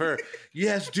flashback of her.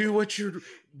 Yes, do what you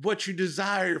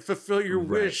desire, fulfill your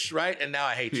Right. wish, right? And now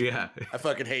I hate you. Yeah. I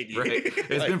fucking hate you. Right. It's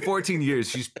Like, been 14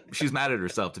 years. She's mad at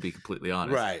herself, to be completely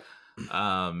honest. right.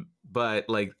 But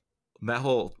like that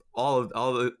whole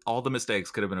all the mistakes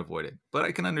could have been avoided. But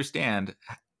I can understand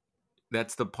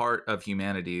that's the part of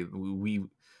humanity. We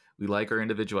like our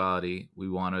individuality. We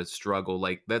want to struggle.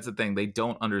 Like that's the thing. They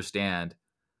don't understand.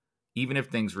 Even if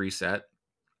things reset,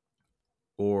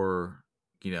 or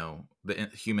you know, the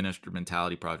human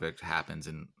instrumentality project happens,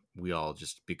 and we all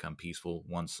just become peaceful,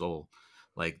 one soul.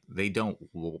 Like they don't.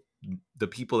 The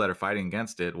people that are fighting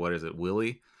against it. What is it,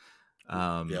 Willie?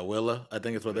 Yeah, Willa. I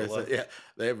think it's what Willa. they said. Yeah,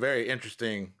 they have very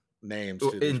interesting names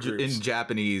to these groups. In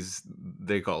Japanese,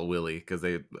 they call it Willie because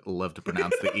they love to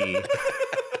pronounce the E.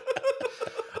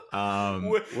 With on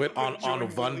Willy.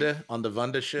 the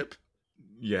Vunda ship.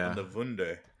 Yeah. On the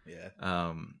Wunder. Yeah.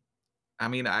 I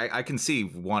mean, I can see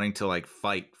wanting to like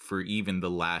fight for even the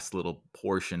last little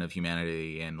portion of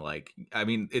humanity, and like, I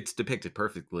mean, it's depicted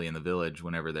perfectly in the village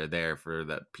whenever they're there for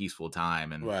that peaceful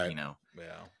time, and Right. you know,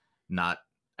 Yeah. not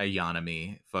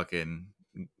Ayanami fucking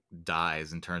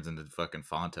dies and turns into fucking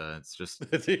Fanta. It's just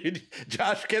Dude,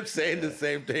 Josh kept saying the Yeah.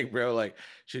 same thing, bro. Like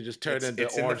she just turned into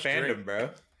It's in the orange fandom, drink. bro.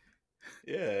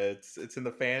 Yeah, it's in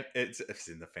the fan. It's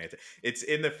in the fan. It's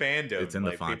in the fandom. It's in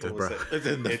the like, Fanta, people will bro. say- It's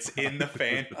in the it's in the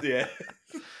fan. Yeah.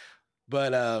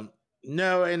 But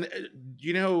no, and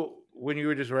you know when you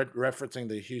were just referencing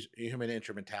the human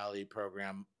instrumentality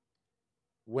program,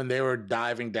 when they were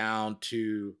diving down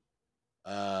to,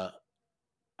 uh,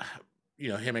 you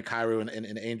know, him and Cairo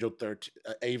and Angel 13,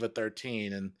 Ava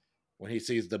 13, and when he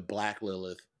sees the Black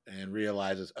Lilith and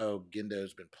realizes, oh,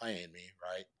 Gendo's been playing me,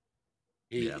 right?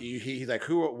 Yeah. He's like,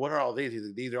 what are all these? He's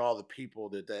like, these are all the people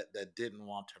that didn't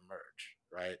want to merge,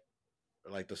 right?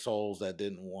 Or like the souls that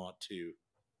didn't want to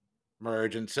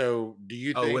merge. And so, do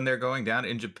you Oh, think? when they're going down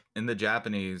in the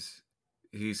Japanese,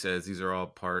 he says these are all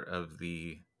part of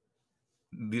these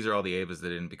are all the Avas that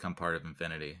didn't become part of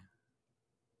Infinity.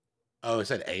 Oh, it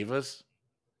said Ava's.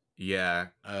 Yeah.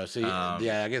 See,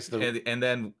 yeah, I guess and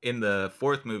then in the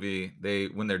fourth movie,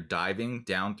 when they're diving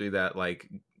down through that like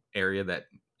area that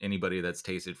anybody that's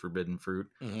tasted forbidden fruit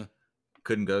Mhm.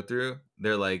 couldn't go through,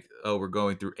 they're like, oh, we're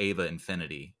going through Ava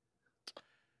Infinity.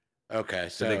 Okay,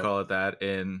 So they call it that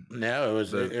in no, it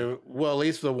was well, at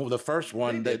least the first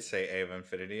one They did that say Ava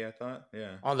Infinity. I thought.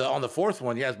 Yeah. on the fourth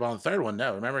one, yes, but on the third one,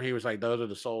 no. Remember, he was like, those are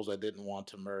the souls that didn't want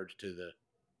to merge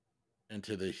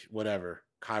into the whatever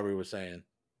Kyrie was saying,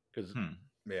 because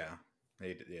Yeah.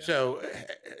 They did, yeah. so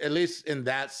at least in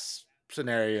that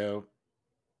scenario,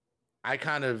 I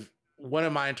kind of one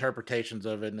of my interpretations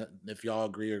of it, and if y'all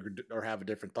agree or have a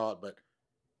different thought, but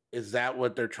is that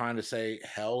what they're trying to say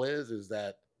hell is? Is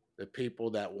that the people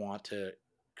that want to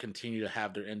continue to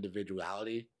have their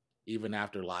individuality even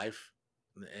after life?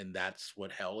 And that's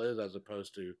what hell is, as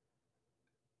opposed to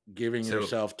giving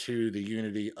yourself to the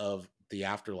unity of the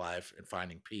afterlife and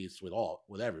finding peace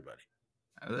with everybody.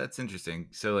 That's interesting.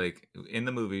 So, like in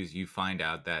the movies, you find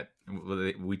out that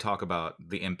we talk about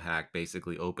the impact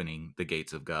basically opening the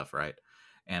gates of Guff, right?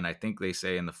 And I think they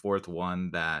say in the fourth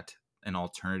one that an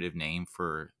alternative name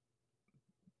for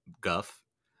Guff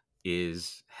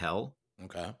is hell.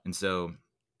 Okay. And so,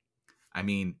 I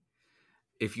mean,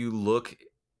 if you look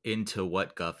into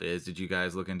what Guff is, did you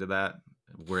guys look into that?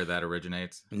 Where that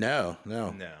originates? No.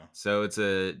 So it's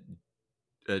a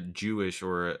Jewish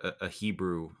or a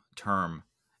Hebrew term,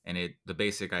 and the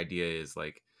basic idea is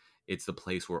like it's the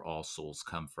place where all souls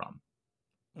come from.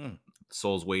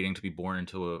 Souls waiting to be born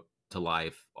into to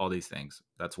life, all these things.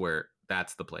 That's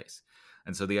the place.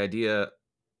 And so the idea,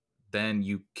 then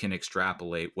you can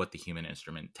extrapolate what the human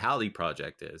instrumentality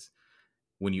project is.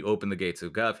 When you open the gates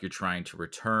of Guff, you're trying to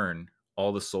return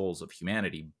all the souls of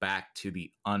humanity back to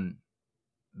the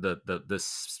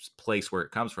place where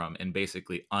it comes from, and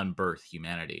basically unbirth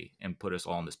humanity and put us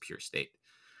all in this pure state.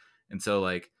 And so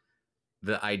like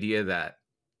the idea that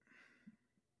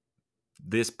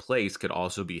this place could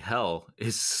also be hell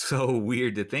is so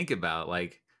weird to think about.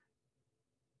 Like,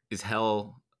 is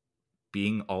hell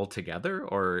being all together,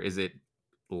 or is it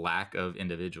lack of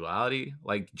individuality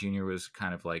like Junior was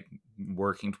kind of like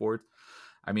working towards?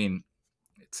 I mean,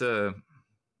 it's a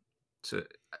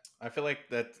I feel like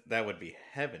that would be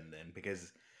heaven then,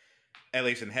 because at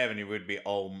least in heaven you would be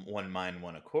all one mind,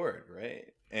 one accord, right?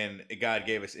 And God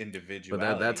gave us but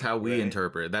individuality, that's how we right?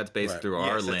 interpret it. That's based Right. through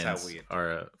our Yes, that's how lens, we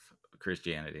interpret. our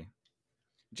Christianity.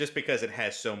 Just because it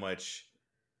has so much,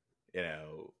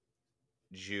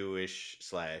 Jewish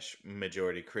 /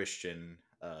 majority Christian,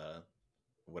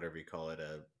 whatever you call it,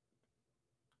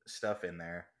 stuff in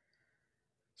there.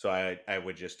 So I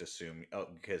would just assume,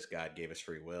 because God gave us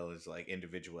free will, is like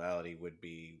individuality would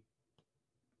be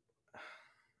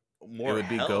It more would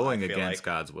be hell. I going feel against like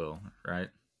God's will, right?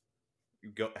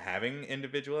 having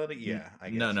individuality. Yeah, I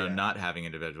No, guess. no, Yeah. not having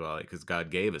individuality, because God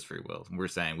gave us free will. We're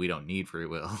saying we don't need free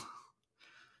will,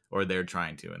 or they're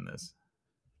trying to in this.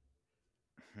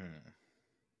 Hmm.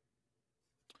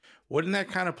 Wouldn't that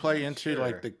kind of play Not into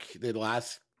like sure. the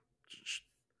last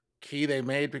key they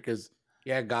made? Because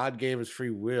yeah, God gave us free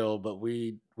will, but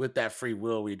with that free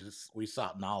will we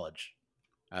sought knowledge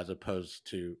as opposed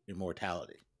to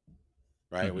immortality,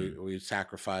 right? Mm-hmm. We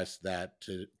sacrificed that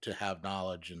to have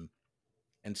knowledge,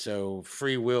 and so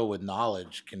free will with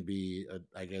knowledge can be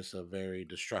I guess a very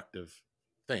destructive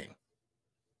thing.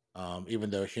 Even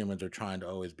though humans are trying to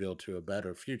always build to a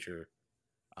better future,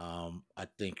 I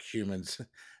think humans'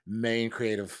 main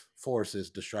creative force is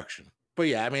destruction. But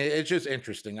yeah, I mean, it's just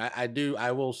interesting.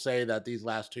 I will say that these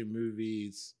last two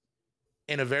movies,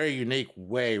 in a very unique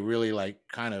way, really like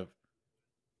kind of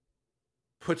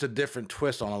puts a different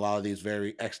twist on a lot of these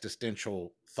very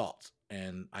existential thoughts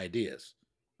and ideas.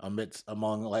 It's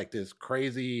among like this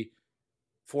crazy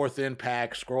fourth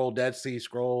impact scroll, Dead Sea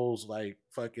Scrolls, like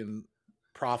fucking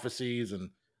prophecies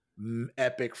and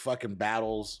epic fucking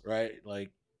battles, right?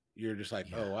 Like you're just like,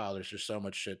 Yeah. oh wow, there's just so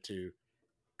much shit to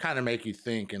kind of make you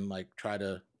think and like try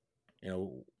to, you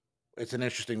know, it's an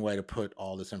interesting way to put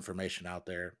all this information out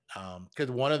there.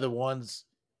 Because one of the ones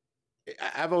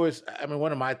I've always, I mean,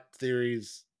 one of my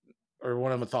theories or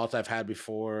one of the thoughts I've had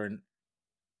before, and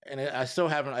I still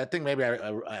haven't. I think maybe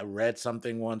I read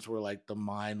something once where like the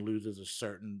mind loses a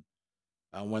certain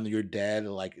when you're dead,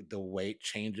 like the weight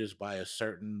changes by a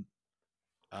certain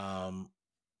um,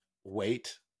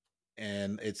 weight,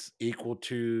 and it's equal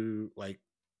to like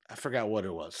I forgot what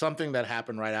it was. Something that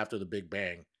happened right after the Big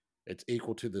Bang. It's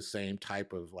equal to the same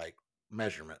type of like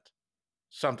measurement,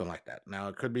 something like that. Now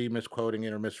it could be misquoting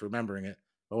it or misremembering it,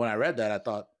 but when I read that, I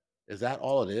thought, is that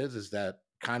all it is? Is that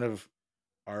kind of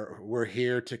we're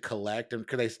here to collect? And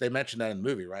because they mentioned that in the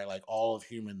movie, right? Like all of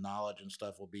human knowledge and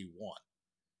stuff will be one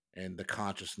and the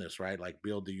consciousness, right? Like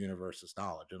build the universe's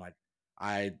knowledge. And like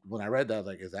when I read that, I was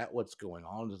like, is that what's going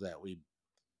on? Is that we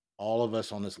all of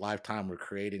us on this lifetime we're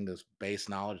creating this base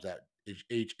knowledge that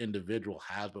each individual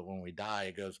has, but when we die,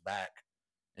 it goes back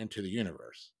into the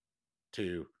universe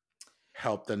to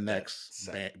help the next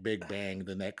big bang,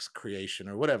 the next creation,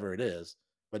 or whatever it is.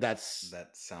 But that's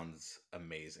That sounds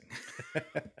amazing.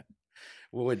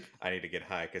 what would I need to get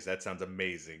high because that sounds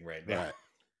amazing right now. right.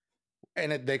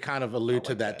 And they kind of I allude to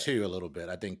like that that. too a little bit.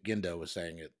 I think Gendo was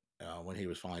saying it when he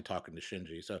was finally talking to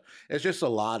Shinji. So it's just a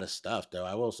lot of stuff, though.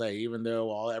 I will say, even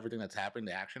though everything that's happening,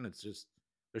 the action, it's just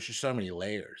there's just so many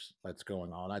layers that's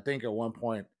going on. I think at one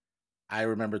point I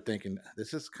remember thinking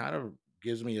this is kind of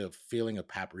gives me a feeling of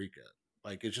Paprika,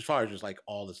 like it's as far as just like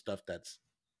all the stuff that's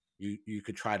you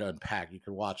could try to unpack. You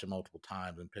could watch it multiple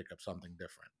times and pick up something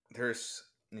different. There's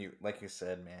like you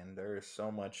said, man. There is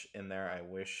so much in there. I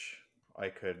wish I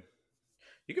could.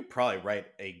 You could probably write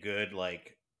a good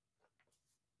like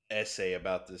essay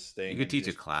about this You thing could and teach a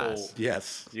just pull. class.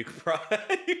 Yes. You could probably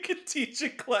you could teach a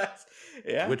class.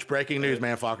 Yeah. Which breaking news,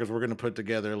 man, Fockers? We're going to put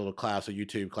together a little class, a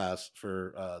YouTube class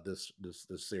for this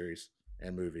series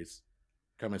and movies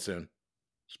coming soon.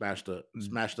 Smash the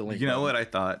link You know button. what I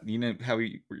thought? You know how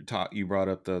you brought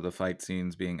up the fight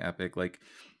scenes being epic. Like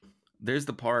there's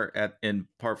the part in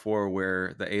part 4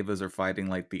 where the Avas are fighting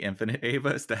like the infinite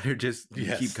Avas that are just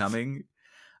Yes. keep coming.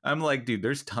 I'm like, dude,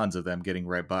 there's tons of them getting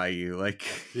right by you. Like,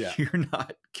 Yeah. you're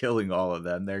not killing all of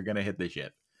them. They're gonna hit the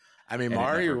ship. I mean, And it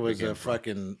Mari never was a begins well.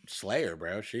 fucking slayer,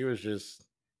 bro. She would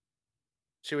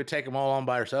take them all on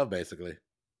by herself, basically.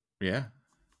 Yeah.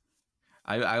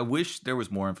 I wish there was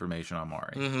more information on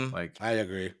Mari. Mm-hmm. Like, I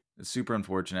agree. it's super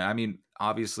unfortunate. I mean,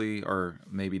 obviously, or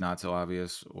maybe not so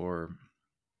obvious, or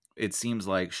it seems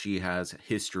like she has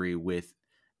history with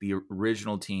the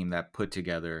original team that put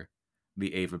together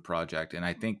the Ava project, and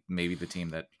I think maybe the team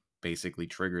that basically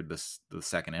triggered the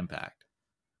second impact.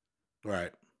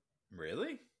 Right.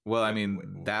 Really? Well, I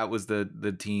mean, that was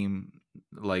the team,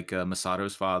 like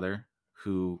Masato's father,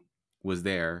 who was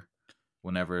there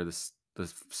whenever the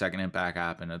second impact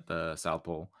happened at the South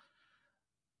Pole.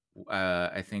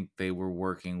 I think they were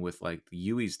working with like the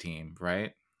Yui's team,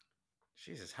 right?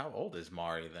 Jesus, how old is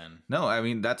Mari then? No, I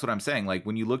mean that's what I'm saying. Like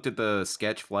when you looked at the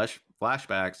sketch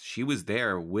flashbacks, she was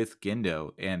there with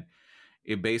Gendo, and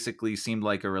it basically seemed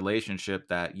like a relationship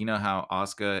that, you know how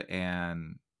Asuka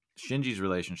and Shinji's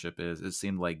relationship is. It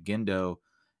seemed like Gendo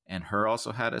and her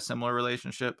also had a similar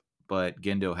relationship, but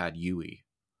Gendo had Yui.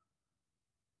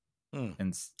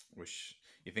 And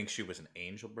You think she was an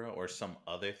angel, bro, or some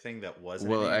other thing that wasn't?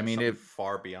 Well, an angel, I mean, something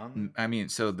far beyond that? I mean,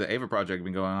 so the Ava project had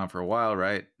been going on for a while,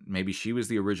 right? Maybe she was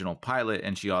the original pilot,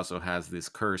 and she also has this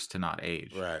curse to not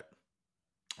age. Right.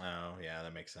 Oh, yeah,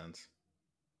 that makes sense.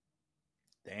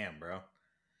 Damn, bro.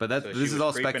 But this is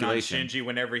all speculation. On Shinji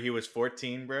whenever he was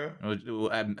 14, bro.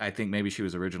 I think maybe she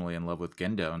was originally in love with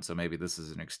Gendo, and so maybe this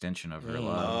is an extension of her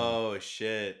love. Oh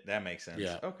shit, that makes sense.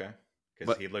 Yeah. Okay.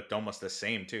 Because he looked almost the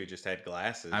same too, just had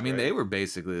glasses. I mean, they were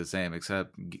basically the same,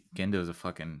 except Gendo's a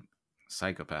fucking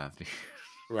psychopath.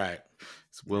 Right.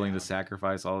 He's willing to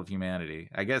sacrifice all of humanity.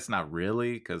 I guess not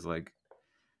really, because like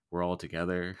we're all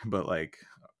together, but like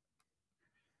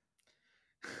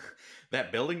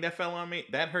that building that fell on me,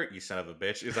 that hurt, you son of a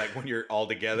bitch. It's like when you're all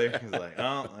together, it's like,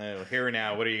 oh, here and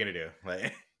now, what are you gonna do?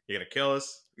 Like, you gonna kill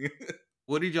us?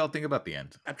 What did y'all think about the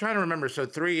end? I'm trying to remember. So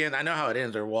 3 in, I know how it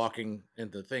ends. They're walking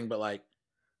into the thing, but like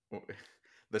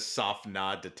the soft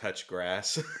nod to touch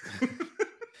grass.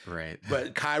 Right.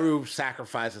 But Kairu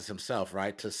sacrifices himself,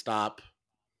 right, to stop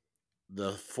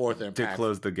the fourth impact. To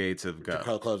close the gates of Go.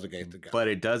 To close the gates of Go. But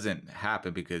it doesn't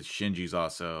happen because Shinji's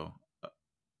also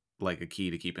like a key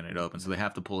to keeping it open. So they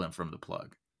have to pull him from the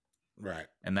plug. Right.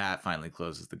 And that finally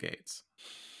closes the gates.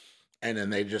 And then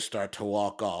they just start to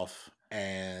walk off.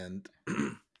 And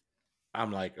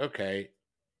I'm like, okay,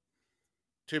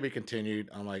 to be continued.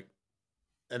 I'm like,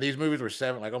 and these movies were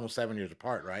almost 7 years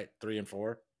apart, right? 3 and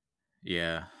 4.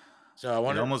 Yeah. So I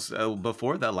wonder, almost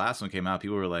before that last one came out,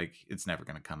 people were like, "It's never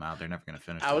going to come out. They're never going to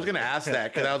finish." I was going to ask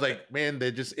that because I was like, "Man,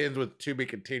 they just ends with to be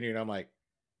continued." I'm like,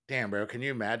 "Damn, bro, can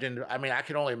you imagine?" I mean, I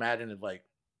can only imagine if, like,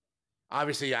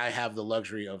 obviously, I have the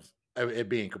luxury of it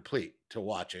being complete to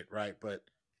watch it, right? But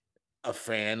a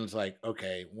fan's like,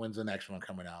 okay, when's the next one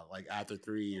coming out? Like after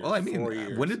 3 years? Well, I mean, 4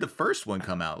 years? when did the first one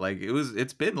come out? Like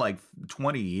it's been like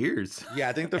 20 years. Yeah,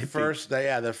 I think the first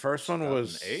one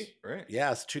was 2008, right?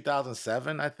 Yeah, it's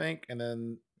 2007, I think, and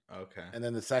then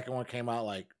the second one came out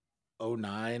like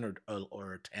 09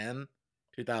 or 10,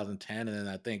 2010, and then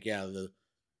I think the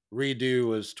redo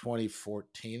was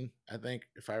 2014, I think,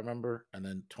 if I remember, and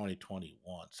then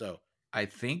 2021. So I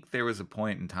think there was a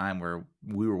point in time where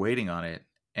we were waiting on it,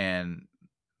 and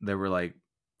there were like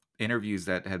interviews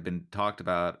that had been talked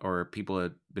about, or people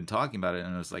had been talking about it,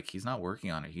 and it was like, he's not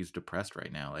working on it. He's depressed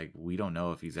right now. Like, we don't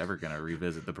know if he's ever going to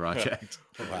revisit the project.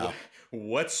 Wow.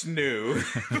 What's new?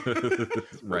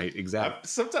 Right, exactly.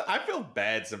 Sometimes I feel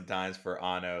bad sometimes for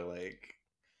Anno. Like,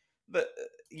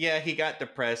 he got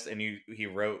depressed, and he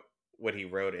wrote what he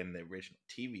wrote in the original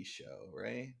TV show,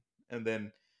 right? And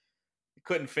then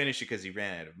couldn't finish it because he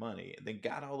ran out of money, and then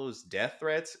got all those death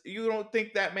threats. You don't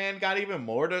think that man got even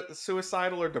more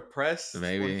suicidal or depressed?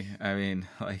 Maybe. I mean,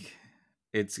 like,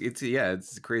 it's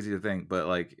crazy to think, but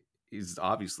like, he's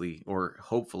obviously or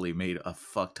hopefully made a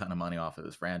fuck ton of money off of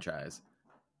this franchise.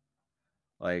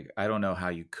 Like, I don't know how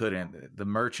you couldn't. The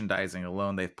merchandising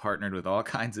alone, they've partnered with all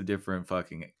kinds of different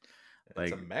fucking.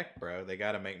 Like, it's a mech, bro. They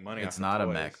got to make money. It's not a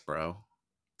mech, bro.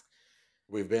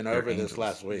 We've been over this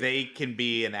last week. They can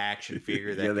be an action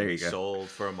figure that can be sold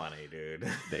for money, dude.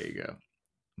 There you go.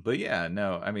 But yeah,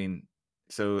 no, I mean,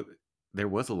 so there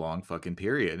was a long fucking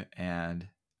period, and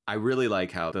I really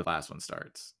like how the last one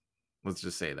starts. Let's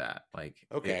just say that. Like,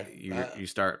 okay, you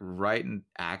start right in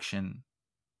action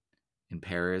in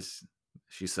Paris.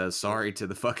 She says sorry to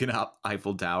the fucking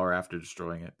Eiffel Tower after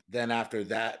destroying it. Then after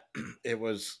that, it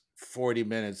was 40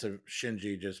 minutes of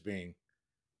Shinji just being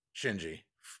Shinji.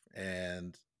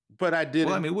 But I did.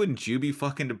 Well, I mean, wouldn't you be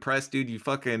fucking depressed, dude? You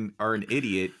fucking are an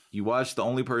idiot. You watched the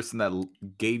only person that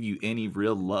gave you any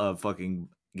real love fucking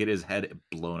get his head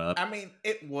blown up. I mean,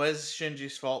 it was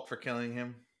Shinji's fault for killing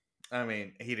him. I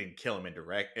mean, he didn't kill him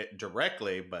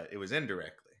directly, but it was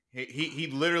indirectly. He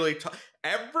literally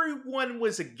everyone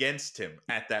was against him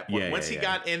at that point. Once he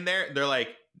got in there, they're like,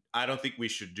 I don't think we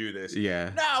should do this.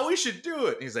 Yeah. No, we should do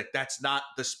it. And he's like, that's not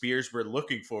the spears we're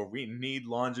looking for. We need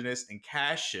Longinus and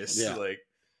Cassius. Yeah. Like,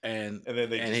 and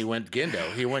then he went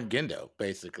Gendo. He went Gendo,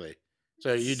 basically.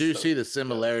 So you do see the yeah.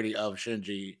 similarity of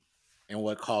Shinji and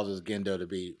what causes Gendo to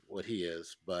be what he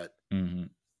is, Mhm.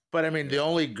 but I mean, the Yeah.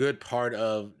 only good part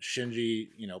of Shinji,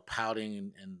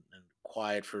 pouting and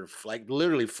quiet for like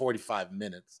literally 45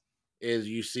 minutes is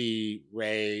you see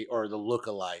Ray or the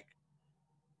look-alike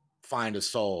find a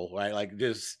soul, right? Like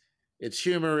just it's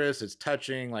humorous, it's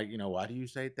touching. Like why do you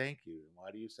say thank you?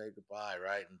 Why do you say goodbye?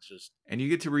 Right? And it's just And you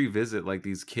get to revisit like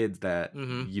these kids that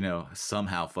hmm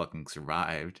somehow fucking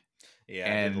survived. Yeah, I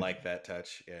did And like that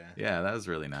touch. Yeah. yeah, that was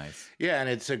really nice. yeah, and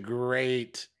it's a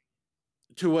great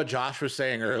to what Josh was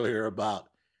saying earlier about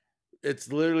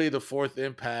it's literally the fourth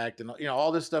impact, and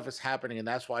all this stuff is happening, and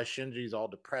that's why Shinji's all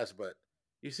depressed. But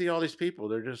you see all these people,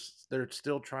 they're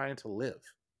still trying to live,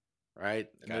 right?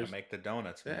 And Got to there's make the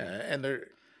donuts, yeah, man. and they're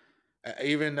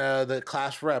even the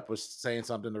class rep was saying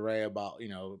something to Ray about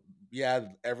yeah,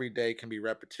 every day can be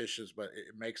repetitious, but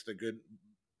it makes the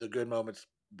good moments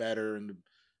better, and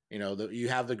you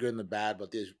have the good and the bad, but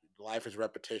this life is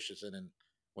repetitious, and then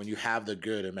when you have the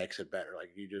good, it makes it better. Like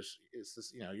it's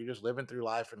just you're just living through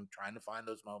life and trying to find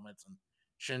those moments, and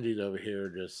Shinji's over here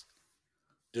just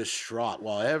distraught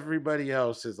while everybody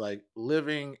else is like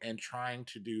living and trying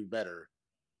to do better.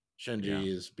 Yeah. Shinji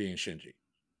is being Shinji,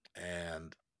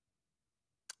 and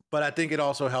but I think it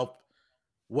also helped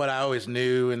what I always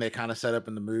knew, and they kind of set up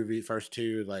in the movie first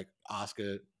two, like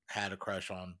Asuka had a crush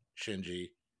on Shinji,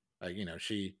 like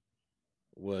she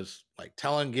was like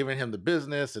giving him the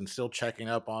business and still checking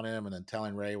up on him, and then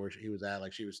telling Ray where he was at,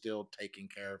 like she was still taking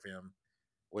care of him,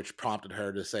 which prompted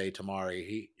her to say to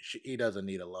Mari, he doesn't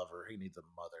need a lover, he needs a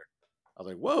mother. I was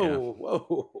like, Yeah. whoa,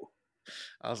 whoa.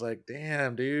 I was like,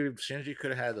 damn, dude, Shinji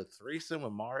could have had a threesome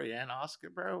with Mari and Oscar,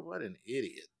 bro. What an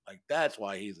idiot! Like that's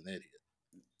why he's an idiot.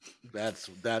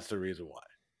 That's the reason why.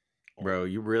 Bro,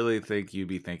 you really think you'd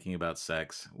be thinking about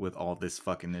sex with all this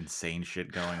fucking insane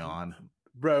shit going on?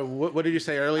 Bro, what did you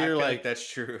say I earlier? feel Like that's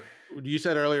true. you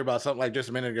said earlier about something like just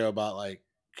a minute ago about like,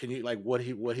 can you like what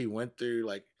he went through?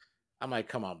 Like, I'm like,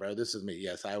 come on, bro, this is me.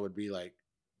 Yes, I would be like,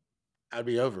 I'd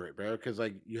be over it, bro, because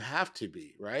like you have to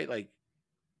be right. Like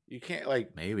you can't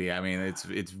like. Maybe. I mean,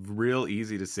 it's real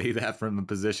easy to say that from the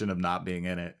position of not being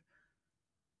in it.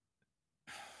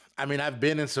 I mean, I've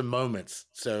been in some moments,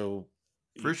 so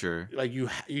For sure. like you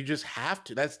just have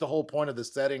to. That's the whole point of the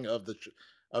setting of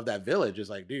that village. Is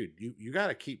like, dude, you got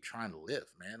to keep trying to live,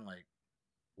 man. Like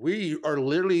we are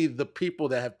literally the people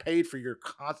that have paid for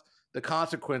the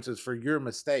consequences for your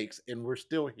mistakes, and we're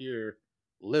still here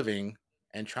living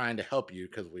and trying to help you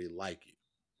because we like you.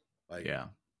 Like, Yeah.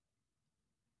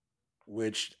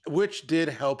 which did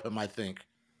help him, I think,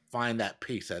 find that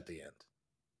peace at the end.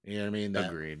 You know what I mean? That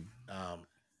Agreed.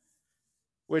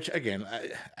 which again,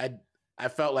 I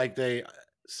felt like they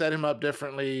set him up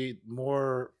differently,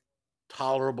 more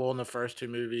tolerable in the first two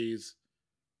movies,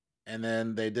 and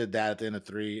then they did that at the end of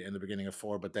 3 and the beginning of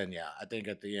 4. But then, yeah, I think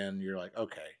at the end you're like,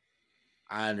 okay,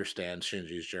 I understand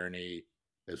Shinji's journey.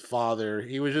 His father,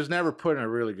 he was just never put in a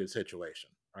really good situation,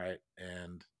 right?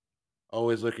 And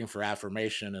always looking for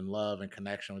affirmation and love and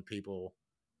connection with people,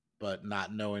 but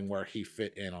not knowing where he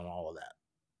fit in on all of that.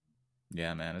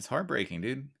 Yeah, man. It's heartbreaking,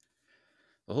 dude.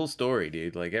 The whole story,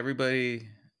 dude. Like everybody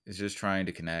is just trying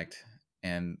to connect,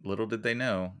 and little did they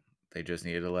know they just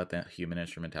needed to let that human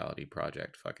instrumentality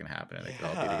project fucking happen, and they could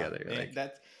all be together. Man, Like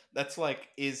that's like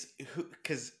is who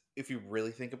because if you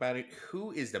really think about it,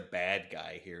 who is the bad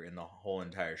guy here in the whole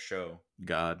entire show?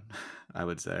 God, I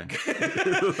would say.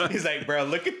 He's like, bro,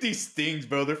 look at these things,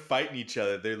 bro. They're fighting each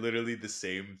other. They're literally the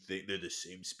same thing. They're the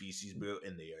same species, bro,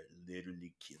 and they are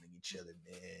literally killing each other,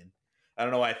 man. I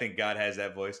don't know why I think God has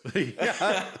that voice.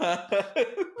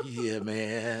 Yeah,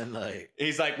 man. Like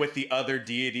he's like with the other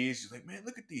deities. He's like, man,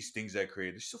 look at these things I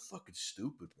created. They're so fucking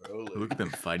stupid, bro. Like, Look at them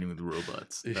fighting with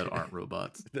robots that aren't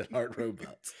robots. that aren't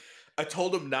robots. I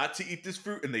told them not to eat this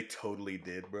fruit, and they totally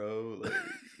did, bro. Like,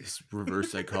 It's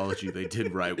reverse psychology. They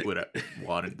did right what I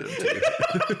wanted them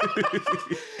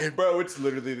to. and bro, it's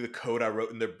literally the code I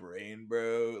wrote in their brain,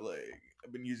 bro. Like,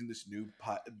 I've been using this new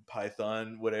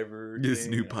Python, whatever. This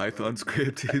thing. new Python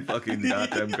script fucking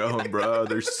got them going, bro.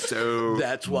 They're so.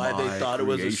 That's why they thought it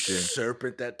was a creation.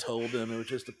 serpent that told them it was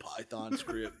just a Python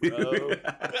script, bro.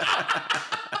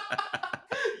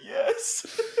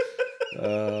 Yes.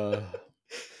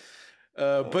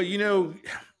 But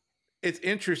it's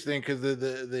interesting because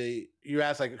the you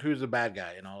ask like who's the bad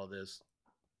guy in all of this.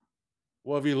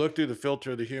 Well, if you look through the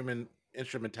filter of the human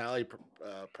instrumentality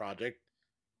project,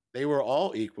 they were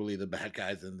all equally the bad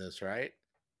guys in this, right?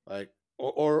 Like,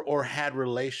 or had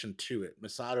relation to it.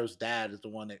 Misato's dad is the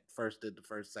one that first did the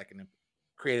first second,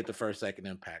 created the first second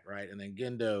impact, right? And then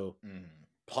Gendo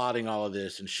plotting all of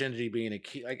this, and Shinji being a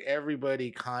key. Like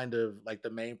everybody, kind of like the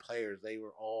main players, they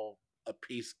were all a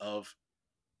piece of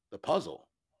the puzzle.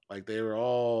 Like they were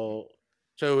all.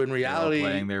 So in They're all reality,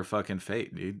 playing their fucking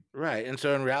fate, dude. right? And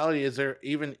so in reality, is there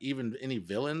even any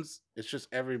villains? It's just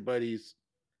everybody's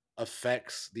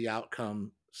affects the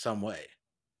outcome some way,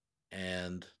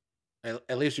 and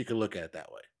at least you can look at it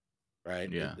that way,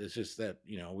 right? Yeah. It's just that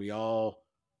we all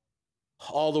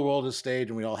the world is stage,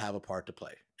 and we all have a part to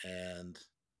play, and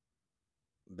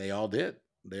they all did.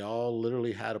 They all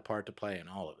literally had a part to play in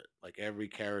all of it. Like every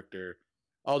character.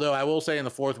 Although I will say in the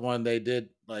fourth one, they did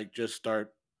like just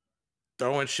start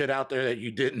throwing shit out there that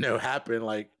you didn't know happened,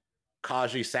 like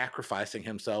Kaji sacrificing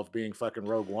himself, being fucking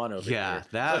Rogue One over Yeah, here.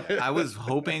 that I was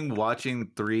hoping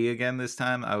watching 3 again this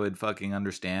time, I would fucking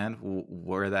understand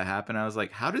where that happened. I was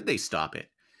like, how did they stop it?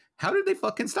 How did they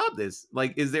fucking stop this?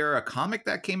 Like, is there a comic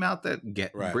that came out that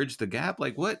Right. bridged the gap?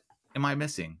 Like, what am I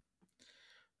missing?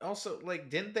 Also,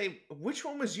 like, didn't they? Which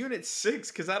one was Unit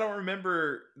 6? Because I don't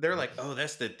remember. They're like, oh,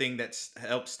 that's the thing that's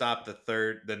helped stop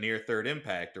the near third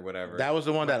impact or whatever. That was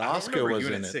the one that I don't Oscar remember was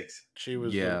Unit in it. 6. She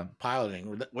was Yeah.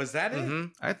 piloting. Was that it? Mm-hmm.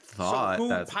 I thought So who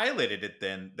that's piloted it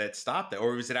then that stopped it,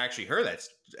 or was it actually her that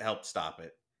helped stop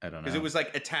it? I don't know. Because it was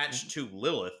like attached to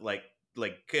Lilith, like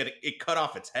it cut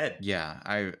off its head. Yeah,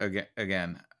 I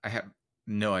have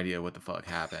no idea what the fuck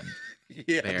happened.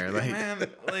 Yeah, there, dude. like, Man,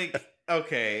 like,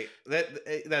 okay,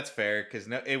 that's fair because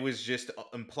it was just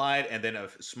implied, and then a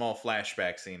small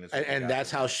flashback scene is what we and got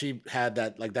that's from how it. she had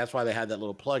that. Like that's why they had that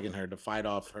little plug in her to fight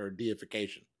off her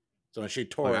deification. So when she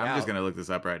tore look, it I'm out, just gonna look this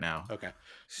up right now. okay.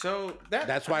 So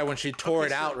That's why when she tore okay,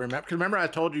 it out, remember I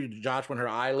told you, Josh, when her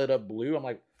eye lit up blue, I'm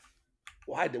like,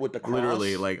 why with the cross?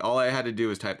 Literally, like all I had to do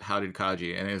was type "how did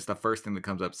Kaji," and it's the first thing that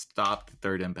comes up. Stop the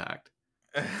third impact.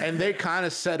 And they kind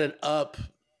of set it up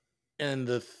in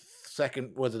the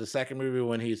second. Was it the second movie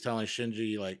when he's telling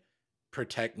Shinji like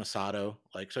protect Masato?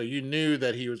 Like, so you knew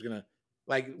that he was gonna.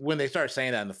 Like when they start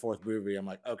saying that in the fourth movie, I'm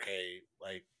like, okay,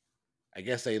 like I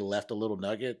guess they left a little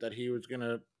nugget that he was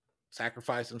gonna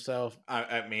sacrifice himself.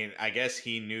 I mean, I guess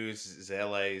he knew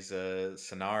Zele's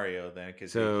scenario then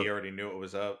because So- he already knew it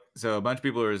was up. So a bunch of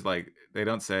people are just like, they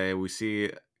don't say. We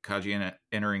see Kaji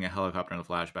entering a helicopter in a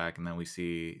flashback, and then we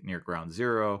see near ground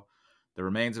zero the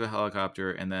remains of a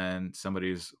helicopter, and then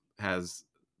somebody's has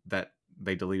that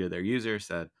they deleted their user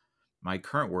said, my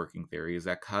current working theory is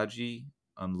that Kaji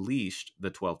unleashed the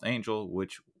 12th angel,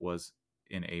 which was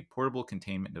in a portable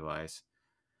containment device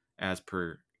as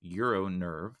per Euro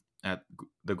Nerve at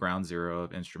the ground zero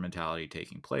of instrumentality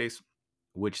taking place,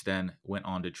 which then went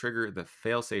on to trigger the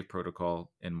failsafe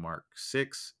protocol in Mark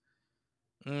 6,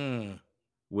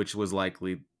 which was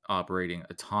likely operating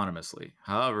autonomously.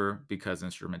 However, because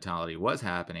instrumentality was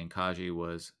happening, Kaji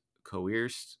was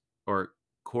coerced or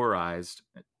corized,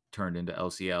 turned into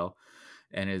LCL,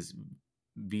 and his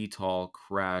VTOL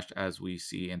crashed as we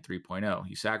see in 3.0.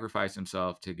 He sacrificed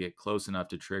himself to get close enough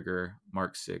to trigger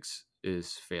Mark 6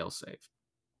 is failsafe.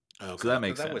 Okay. So that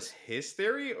makes That sense. was his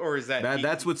theory, or is that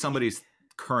That's what somebody's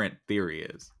current theory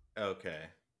is. Okay.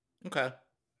 Okay.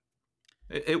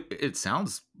 It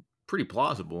sounds pretty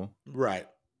plausible. Right.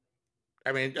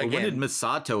 I mean, But when did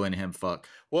Misato and him fuck?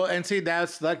 Well, and see,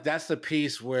 that's the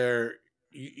piece where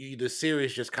the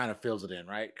series just kind of fills it in,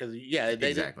 right? Because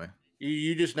Exactly.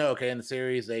 You just know, okay, in the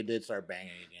series they did start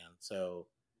banging again. So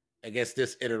I guess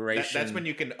this iteration. That's when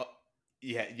you can,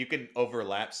 you can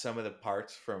overlap some of the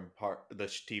parts from the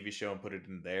TV show and put it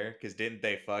in there. Because didn't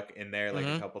they fuck in there like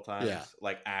a couple times? Yeah.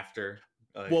 Like after.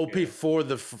 Well, before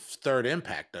the third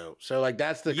impact, though. So like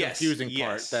that's the confusing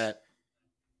part that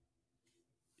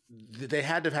they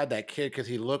had to have had that kid because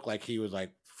he looked like he was like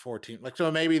 14. Like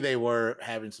so maybe they were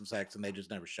having some sex and they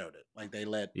just never showed it. Like they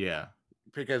let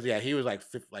because he was like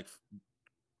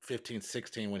 15,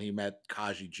 16 when he met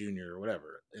Kaji Jr. or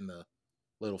whatever in the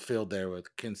little field there with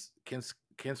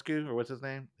Kinsku or what's his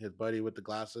name? His buddy with the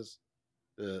glasses,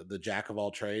 the jack of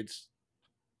all trades.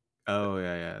 Oh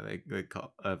yeah. They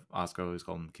call Oscar always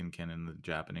called him Kin in the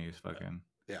Japanese fucking.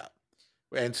 Yeah,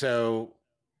 and so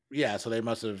so they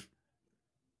must have.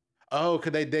 Oh,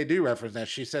 could they do reference that?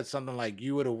 She said something like,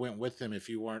 "You would have went with him if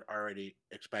you weren't already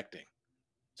expecting."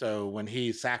 So when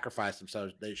he sacrificed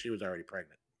himself, she was already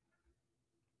pregnant.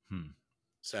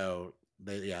 So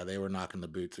they were knocking the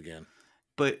boots again.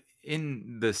 But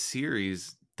in the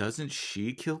series, doesn't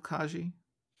she kill Kaji?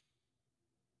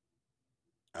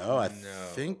 Oh, I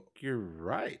think you're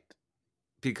right.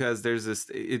 Because there's this,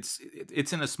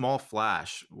 it's in a small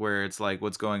flash where it's like,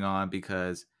 what's going on?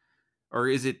 Because, or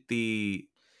is it the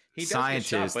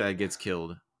scientist that gets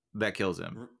killed that kills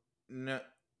him? No,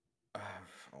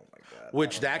 Oh my god!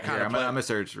 Which that kind Here, of I'm gonna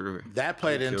search for that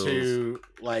played who kills- into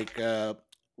like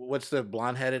what's the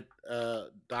blonde-headed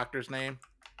doctor's name?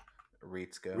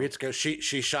 Ritsuko.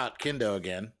 She shot Kendo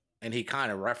again, and he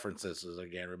kind of references it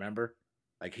again. Remember,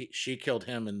 like she killed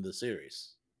him in the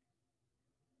series.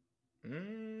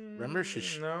 Remember,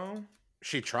 No.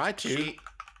 she tried to.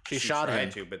 She shot tried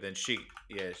him. to, but then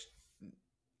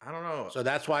I don't know. So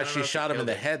that's why I don't she know if shot him in killed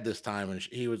the head this time, and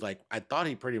he was like, I thought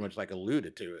he pretty much like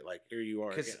alluded to it, like here you are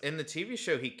Because again. in the TV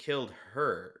show he killed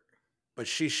her. But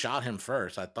she shot him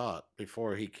first, I thought,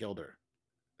 before he killed her.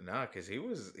 No, because he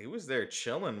was there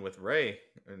chilling with Ray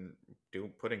and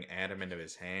putting Adam into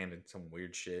his hand and some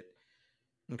weird shit.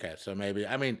 Okay, so maybe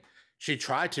she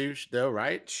tried to though,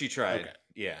 right? She tried, okay.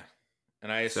 Yeah.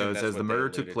 And I assume So it that's says what the they murder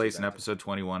took alluded to place in that episode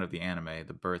 21 of the anime,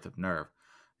 The Birth of Nerve.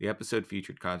 The episode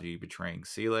featured Kaji betraying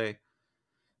Sile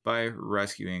by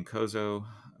rescuing Kozo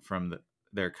from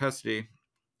their custody.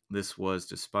 This was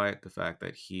despite the fact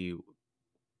that he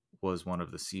was one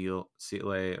of the Sile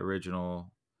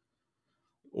original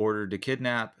ordered to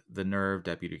kidnap the Nerve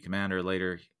deputy commander.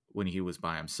 Later, when he was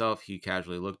by himself, he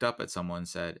casually looked up at someone and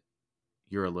said,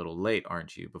 "You're a little late,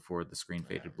 aren't you?" before the screen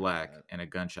faded black and a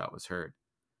gunshot was heard.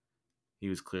 He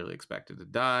was clearly expected to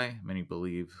die. Many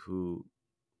believe who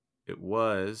it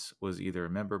was either a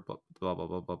member, blah, blah, blah,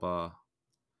 blah, blah, blah.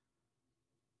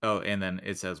 Oh, and then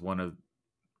it says one of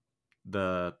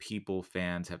the people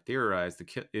fans have theorized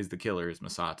the killer is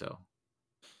Masato.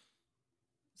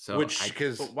 So,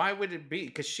 but why would it be?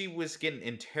 Because she was getting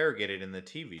interrogated in the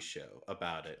TV show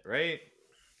about it, right?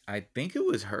 I think it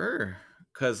was her.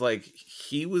 Because, like,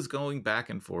 he was going back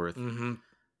and forth. Mm-hmm.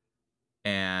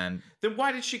 And then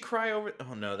why did she cry over?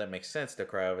 Oh no, that makes sense to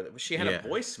cry over that. She had a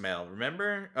voicemail,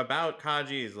 remember, about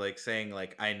Kaji is like saying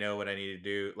like, I know what I need to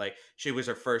do. Like she was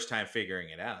her first time figuring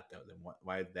it out though. Then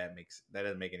why that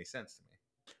doesn't make any sense to me.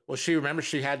 Well,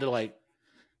 she had to like,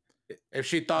 if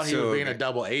she thought he was being a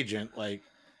double agent, like,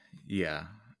 yeah.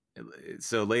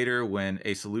 So later, when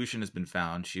a solution has been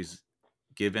found, she's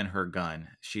given her gun.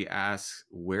 She asks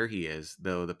where he is,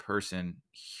 though the person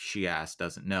she asked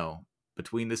doesn't know.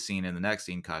 Between the scene and the next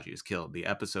scene, Kaji is killed. The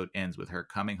episode ends with her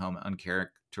coming home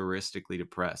uncharacteristically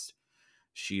depressed.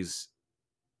 She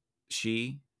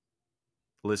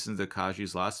listens to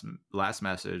Kaji's last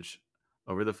message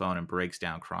over the phone and breaks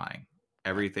down crying.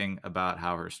 Everything about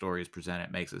how her story is presented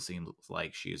makes it seem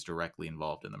like she is directly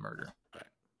involved in the murder. Right.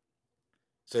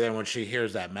 So then when she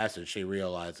hears that message, she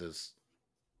realizes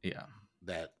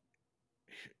that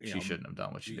she shouldn't have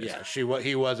done what she did. Yeah,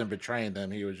 he wasn't betraying them.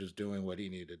 He was just doing what he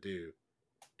needed to do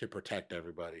to protect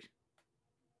everybody.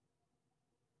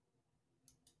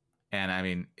 And I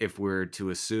mean, if we're to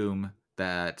assume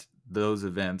that those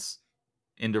events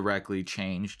indirectly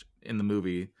changed in the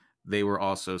movie, they were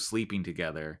also sleeping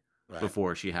together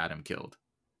before she had him killed.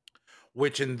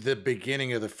 Which in the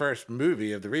beginning of the first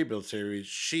movie of the Rebuild series,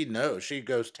 she knows. She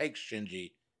takes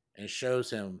Shinji and shows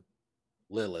him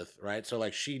Lilith, right? So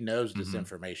like she knows this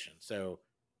information. So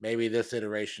maybe this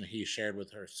iteration he shared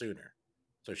with her sooner.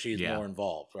 So she's more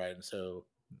involved, right? And so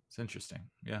it's interesting.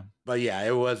 Yeah. But yeah,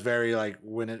 it was very like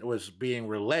when it was being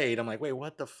relayed, I'm like, wait,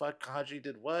 what the fuck? Kaji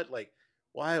did what? Like,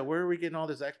 why? Where are we getting all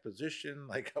this exposition?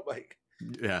 Like, I'm like,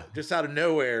 yeah, just out of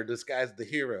nowhere, this guy's the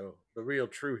hero, the real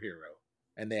true hero,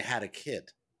 and they had a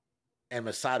kid. And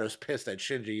Masato's pissed at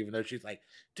Shinji, even though she's like,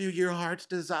 "Dude, your heart's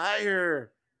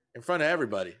desire," in front of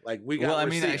everybody. Like we got. Well, I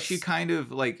mean, she kind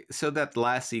of like that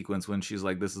last sequence when she's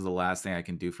like, "This is the last thing I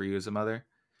can do for you as a mother."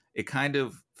 It kind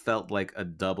of felt like a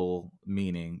double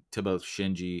meaning to both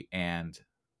Shinji and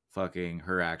fucking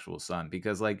her actual son,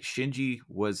 because like Shinji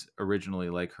was originally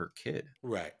like her kid,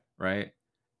 right,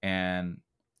 and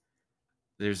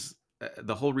there's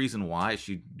the whole reason why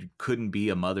she couldn't be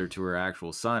a mother to her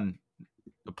actual son.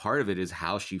 A part of it is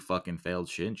how she fucking failed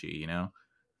Shinji, you know?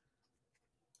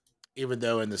 Even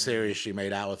though in the series she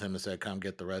made out with him and said, "Come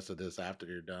get the rest of this after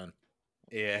you're done."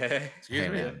 Yeah. Excuse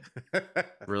me. Man.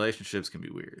 Relationships can be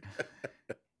weird.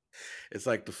 It's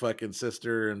like the fucking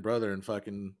sister and brother and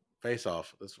fucking Face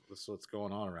Off. That's what's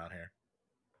going on around here.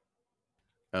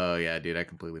 Oh yeah, dude, I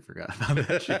completely forgot about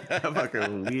that shit.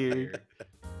 Fucking weird.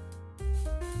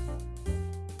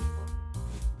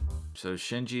 So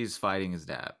Shinji's fighting his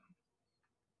dad.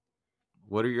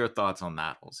 What are your thoughts on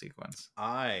that whole sequence?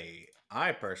 I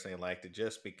personally liked it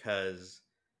just because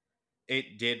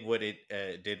it did what it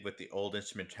did with the old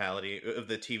instrumentality of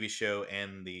the TV show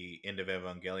and the end of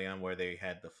Evangelion, where they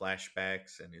had the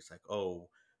flashbacks and it's like, oh,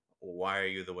 why are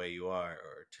you the way you are?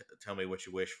 Or tell me what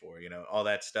you wish for, you know, all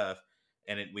that stuff.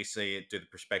 And we see it through the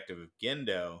perspective of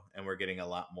Gendo, and we're getting a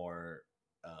lot more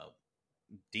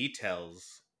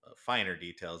details finer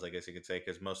details, I guess you could say,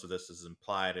 because most of this is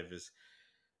implied of his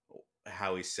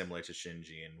how he's similar to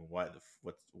Shinji and what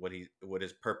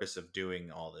his purpose of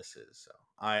doing all this is. So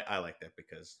I like that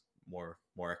because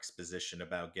more exposition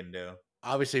about Gendo.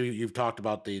 Obviously, you've talked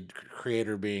about the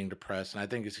creator being depressed, and I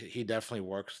think he definitely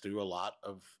works through a lot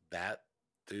of that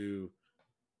through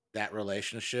that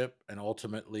relationship, and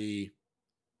ultimately,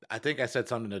 I think I said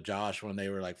something to Josh when they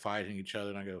were like fighting each other,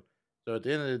 and I go, "So at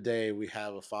the end of the day, we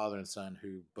have a father and son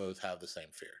who both have the same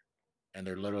fear, and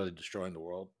they're literally destroying the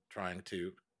world, trying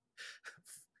to,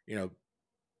 you know,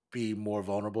 be more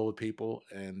vulnerable with people."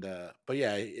 And but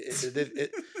yeah, It's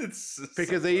because so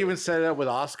they funny. even set it up with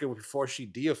Oscar before she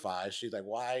deifies. She's like,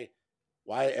 why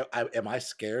am I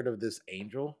scared of this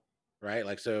angel? Right?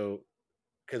 Like, so,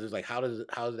 because it's like, how does it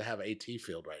have an AT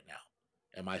field right now?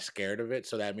 Am I scared of it?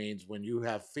 So that means when you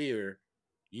have fear,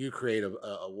 you create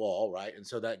a wall, right? And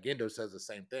so that Gendo says the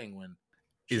same thing when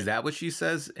Is that what she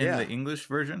says in yeah. the English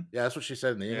version? Yeah, that's what she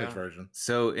said in the English Yeah. version.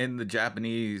 So in the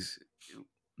Japanese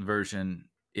version,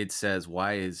 it says,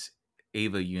 "Why is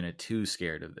Ava Unit 2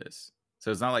 scared of this?"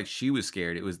 So it's not like she was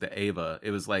scared. It was the Ava.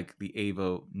 It was like the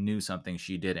Ava knew something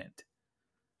she didn't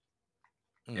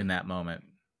in that moment.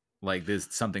 Like this,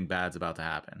 something bad's about to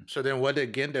happen. So then what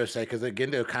did Gendo say? Because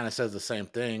Gendo kind of says the same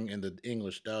thing in the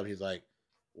English dub. He's like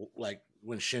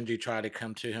when Shinji tried to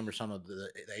come to him or something,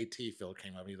 the AT field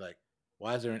came up. He's like,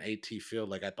 why is there an AT field?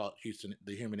 Like, I thought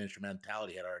the human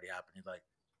instrumentality had already happened. He's like,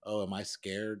 oh, am I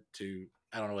scared to,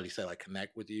 I don't know what he said, like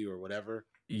connect with you or whatever.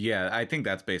 Yeah, I think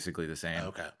that's basically the same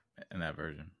Okay. in that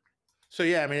version. So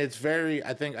yeah, I mean, it's very.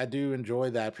 I think I do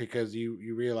enjoy that because you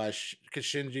realize because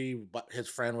Shinji, his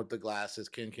friend with the glasses,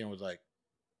 Ken was like,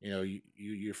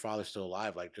 your father's still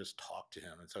alive. Like, just talk to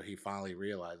him. And so he finally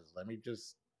realizes, let me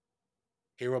just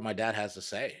hear what my dad has to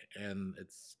say. And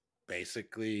it's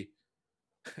basically,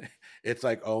 it's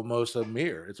like almost a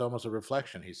mirror. It's almost a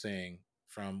reflection he's seeing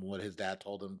from what his dad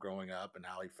told him growing up and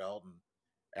how he felt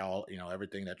and all,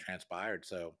 everything that transpired.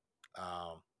 So,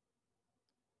 um,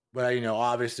 but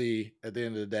obviously at the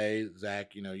end of the day,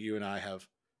 Zach, you and I have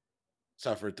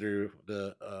suffered through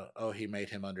the he made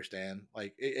him understand.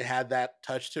 Like it had that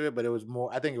touch to it, but it was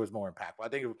more. I think it was more impactful. I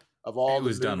think of all It the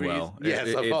was done movies, well. yes,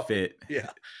 It fit. yeah,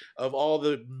 of all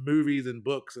the movies and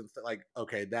books and like,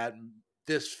 okay,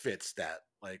 this fits that,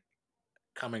 like,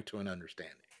 coming to an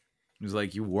understanding. It was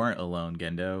like, you weren't alone,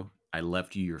 Gendo. I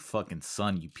left you your fucking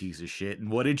son, you piece of shit.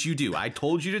 And what did you do? I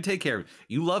told you to take care of it.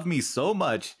 You love me so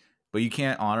much, but you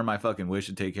can't honor my fucking wish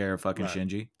to take care of fucking Right.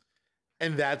 Shinji.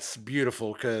 And that's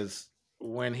beautiful because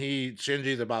when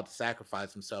Shinji's about to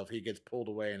sacrifice himself, he gets pulled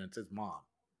away and it's his mom,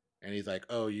 and he's like,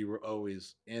 "Oh, you were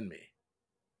always in me."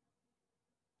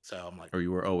 So I'm like, Or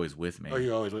you were always with me. "Oh,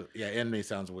 you always with." Yeah, in me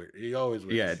sounds weird. You always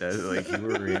with. Yeah, it does. Like, you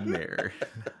were in there.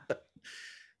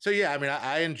 So yeah, I mean,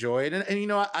 I enjoy it,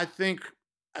 and I think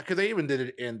because they even did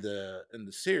it in the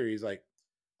series. Like,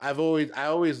 I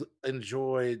always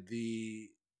enjoyed the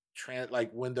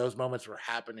like when those moments were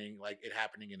happening, like it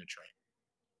happening in a train.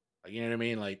 Like, you know what I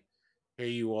mean? Like, here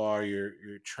you are, you're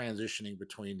transitioning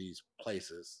between these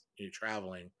places, you're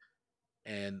traveling,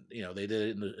 and they did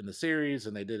it in the series,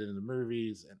 and they did it in the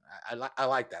movies, and I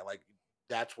like that. Like,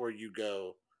 that's where you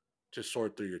go to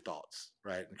sort through your thoughts,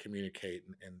 right, and communicate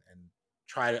and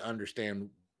try to understand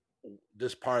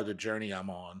this part of the journey I'm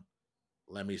on.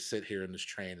 Let me sit here in this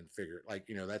train and figure, like,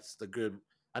 that's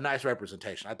a nice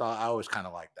representation. I always kind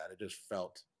of like that. It just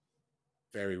felt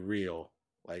very real,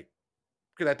 like,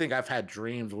 because I think I've had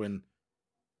dreams when,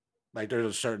 like, there's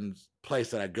a certain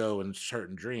place that I go in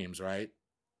certain dreams, right?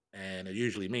 And it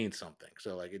usually means something.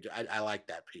 So like, I like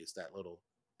that piece, that little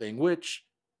thing. Which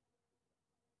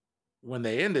when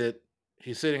they end it,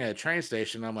 he's sitting at a train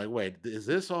station. I'm like, wait, is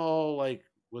this all like?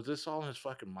 Was this all in his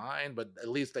fucking mind? But at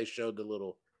least they showed the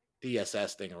little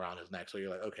DSS thing around his neck, so you're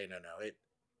like, okay, no,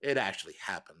 it actually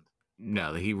happened.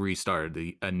 No, he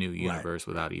restarted a new universe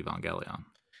Right. without Evangelion.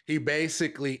 He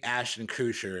basically Ashton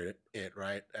Kutcher it,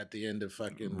 right, at the end of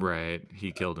fucking. Right.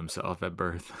 He killed himself at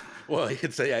birth. Well, he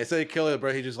could say, yeah, he said kill it,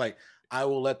 bro. He just like, I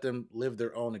will let them live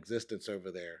their own existence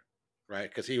over there, right?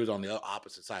 Because he was on the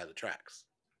opposite side of the tracks.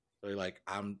 So he like,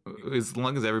 I'm As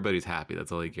long as everybody's happy,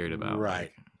 that's all he cared about.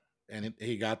 right, Like, and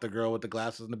he got the girl with the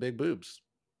glasses and the big boobs.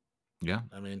 yeah.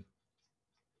 I mean,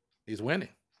 he's winning.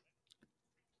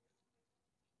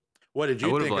 What did I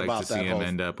you would have think liked about to see that him whole?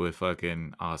 end up with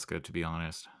fucking Asuka, to be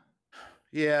honest.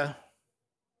 Yeah,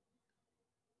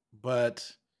 but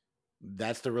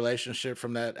that's the relationship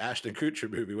from that Ashton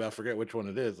Kutcher movie. Well, I forget which one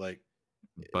it is. Like,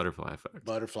 Butterfly Effect.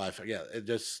 Butterfly Effect. Yeah, it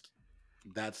just,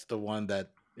 that's the one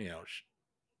that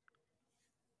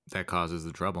That causes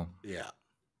the trouble. yeah,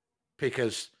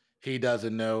 because he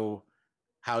doesn't know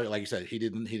how, like you said, he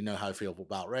didn't know how to feel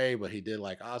about Ray, but he did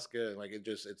like Asuka. Like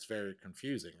it's very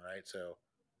confusing, right? So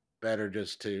better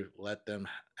just to let them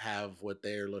have what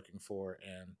they're looking for,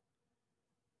 and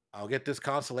I'll get this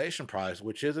consolation prize,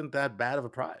 which isn't that bad of a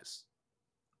prize.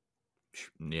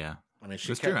 Yeah, I mean, she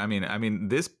that's kept. true. I mean,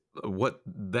 this what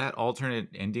that alternate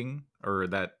ending or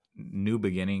that new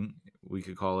beginning, we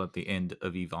could call it the end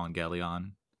of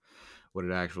Evangelion, what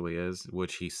it actually is,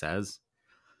 which he says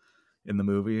in the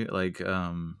movie. Like,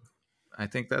 I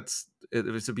think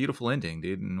it's a beautiful ending,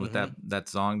 dude. And with that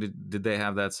song, did they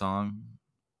have that song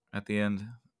at the end?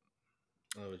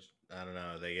 It was, I don't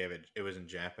know. They gave it. It was in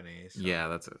Japanese. So. Yeah,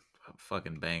 that's a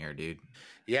fucking banger, dude.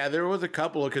 Yeah, there was a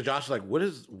couple because Josh was like, "What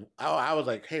is?" I was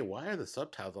like, "Hey, why are the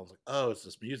subtitles?" I was like, "Oh, it's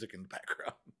just music in the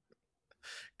background."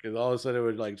 Because all of a sudden it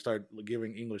would like start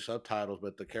giving English subtitles,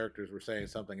 but the characters were saying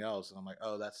something else, and I'm like,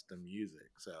 "Oh, that's the music."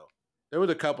 So there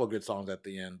was a couple of good songs at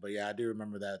the end, but yeah, I do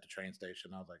remember that at the train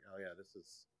station. I was like, "Oh yeah, this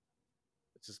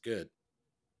is good."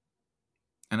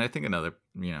 And I think another,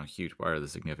 huge part of the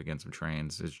significance of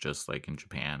trains is just like in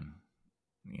Japan,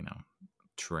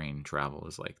 train travel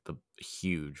is like the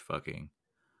huge fucking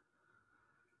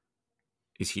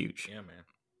is huge. Yeah, man.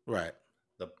 Right.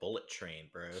 The bullet train,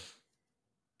 bro.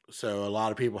 So a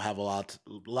lot of people have a lot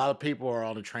of people are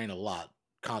on the train a lot,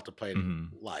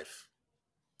 contemplating life.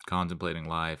 Contemplating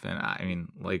life. And I mean,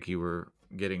 like you were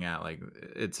getting at, like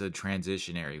it's a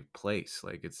transitionary place.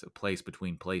 Like it's a place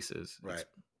between places. Right.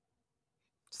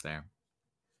 It's there.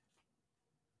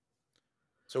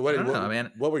 So I don't know,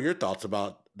 man. what were your thoughts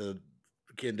about the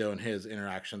Kendo and his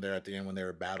interaction there at the end when they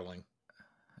were battling?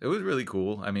 It was really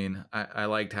cool. I mean, I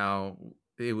liked how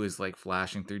it was like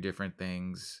flashing through different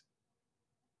things.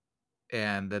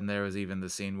 And then there was even the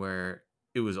scene where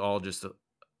it was all just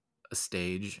a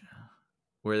stage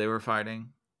where they were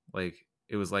fighting. Like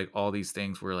it was like all these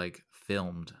things were like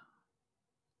filmed,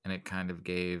 and it kind of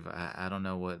gave I don't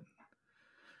know what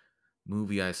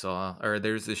movie I saw, or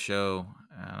there's this show,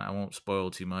 and I won't spoil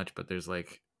too much, but there's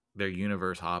like they're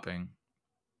universe hopping,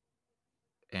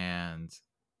 and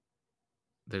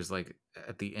there's like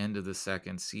at the end of the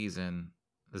second season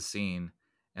the scene,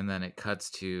 and then it cuts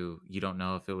to you don't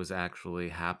know if it was actually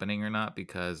happening or not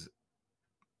because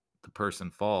the person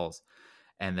falls,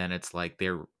 and then it's like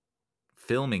they're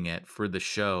filming it for the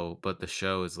show, but the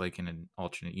show is like in an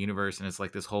alternate universe, and it's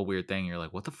like this whole weird thing. You're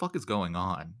like, what the fuck is going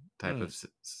on? Type of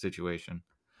situation.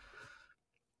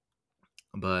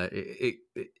 But it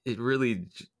really,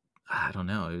 I don't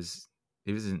know.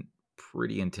 It was a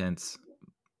pretty intense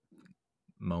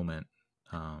moment.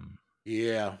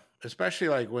 Yeah, especially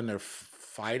like when they're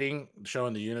fighting,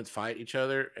 showing the units fight each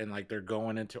other, and like they're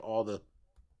going into all the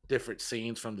different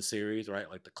scenes from the series, right?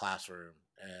 Like the classroom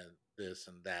and this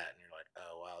and that, and you're like,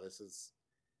 oh wow, it's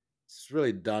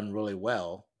really done really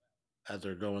well as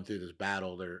they're going through this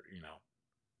battle. They're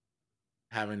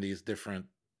having these different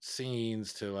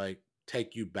scenes to like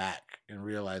take you back and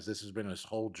realize this has been this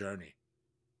whole journey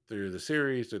through the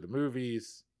series, through the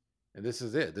movies, and this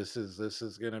is it. This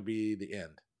is gonna be the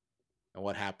end. And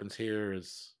what happens here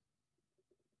is,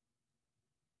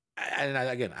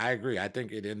 again, I agree. I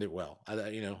think it ended well.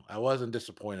 I wasn't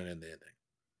disappointed in the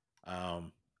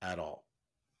ending, at all.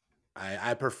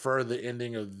 I prefer the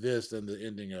ending of this than the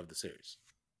ending of the series.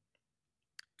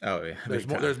 Oh yeah, There's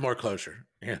more. There's more closure.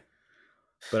 Yeah.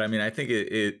 But I mean, I think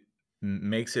it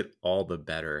makes it all the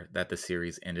better that the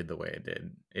series ended the way it did.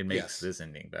 It makes this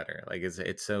ending better. Like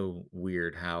it's so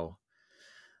weird how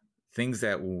things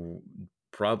that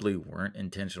probably weren't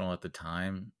intentional at the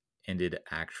time ended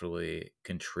actually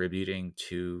contributing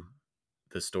to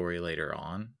the story later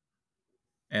on.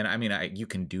 And I mean, you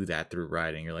can do that through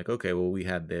writing. You're like, okay, well, we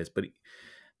had this, but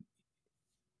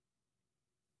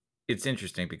it's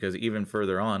interesting because even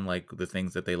further on, like the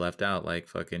things that they left out, like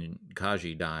fucking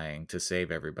Kaji dying to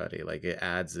save everybody, like it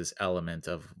adds this element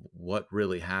of what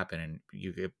really happened, and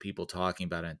you get people talking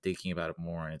about it and thinking about it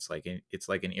more, and it's like an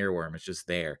earworm. It's just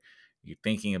there. You're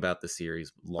thinking about the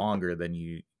series longer than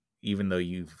you, even though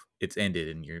it's ended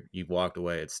and you've walked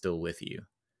away. It's still with you.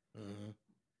 Mm-hmm.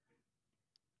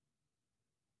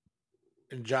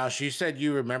 And Josh, you said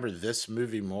you remember this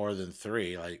movie more than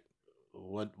 3. Like,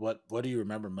 what do you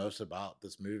remember most about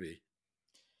this movie,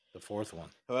 the fourth one?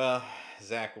 Well,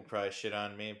 Zach will probably shit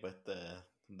on me, but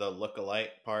the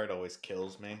look-alike part always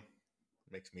kills me.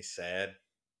 Makes me sad.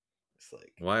 It's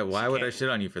like Why would I shit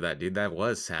on you for that, dude? That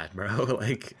was sad, bro.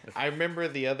 Like I remember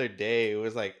the other day, it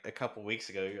was like a couple weeks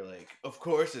ago. You're like, of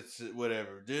course it's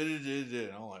whatever.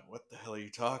 And I'm like, what the hell are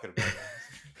you talking about?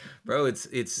 Bro,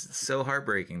 it's so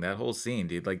heartbreaking, that whole scene,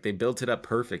 dude. Like they built it up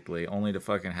perfectly, only to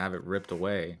fucking have it ripped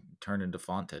away, turned into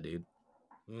Fanta, dude.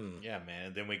 Yeah, man.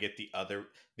 And then we get the other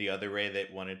Ray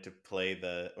that wanted to play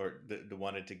the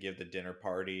wanted to give the dinner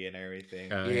party and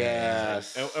everything. Oh, yeah.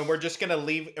 It's like, and we're just gonna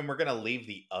leave,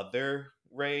 the other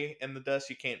Ray in the dust.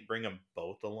 You can't bring them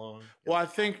both along. Well, You're I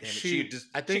like, think "God damn it, she.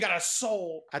 I she think. got a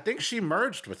soul." I think she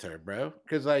merged with her, bro.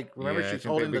 Because like, remember Yeah, I she's think they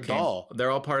holding the became. doll. They're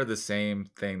all part of the same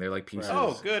thing. They're like pieces. Right.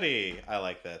 Oh, goody! I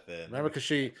like that then. Remember, because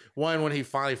when he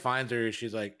finally finds her,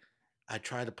 she's like, "I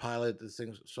tried to pilot this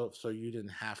thing so you didn't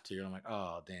have to." And I'm like,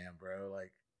 "Oh, damn, bro!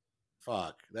 Like,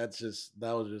 fuck. That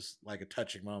was just like a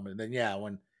touching moment." And then yeah,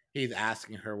 when he's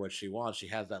asking her what she wants, she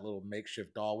has that little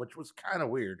makeshift doll, which was kind of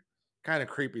weird, kind of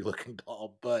creepy looking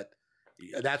doll. But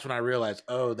that's when I realized,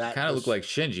 oh, that Kind of looked like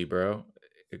Shinji, bro.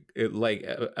 It like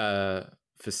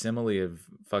facsimile of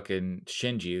fucking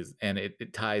Shinji's, and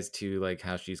it ties to like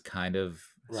how she's kind of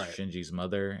right. Shinji's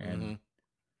mother, and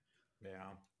Yeah.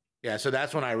 Yeah, so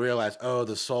that's when I realized, oh,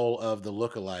 the soul of the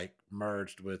lookalike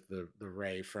merged with the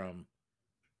Ray from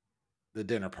the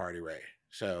dinner party Ray.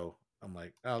 So I'm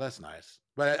like, oh, that's nice.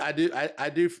 But I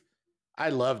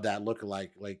love that lookalike.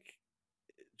 Like,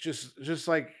 just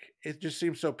like it just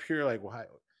seems so pure. Like, why?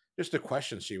 Just the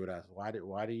questions she would ask. Why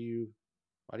do you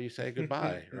say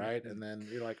goodbye, right? And then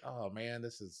you're like, oh man,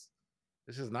 this is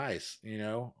nice. You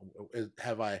know,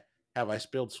 have I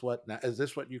spilled sweat? Now, is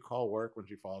this what you call work when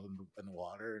she falls in the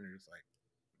water? And you're just like,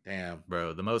 damn.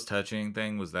 bro, the most touching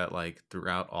thing was that like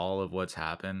throughout all of what's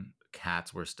happened,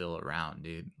 cats were still around,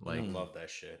 dude. Like, I love that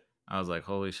shit. I was like,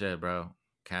 holy shit, bro,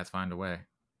 cats find a way.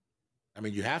 I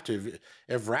mean, you have to.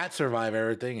 If rats survive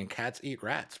everything and cats eat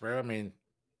rats, bro. I mean,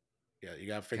 yeah, you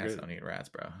gotta figure. Cats don't eat rats,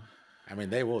 bro. I mean,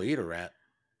 they will eat a rat.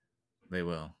 They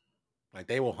will. Like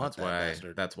they will hunt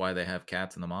bastard. That's why they have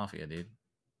cats in the mafia, dude.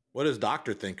 What does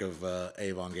Doctor think of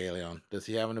Evangelion? Does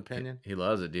he have an opinion? He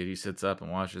loves it, dude. He sits up and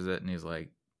watches it, and he's like,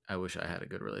 I wish I had a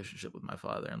good relationship with my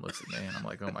father, and looks at me, and I'm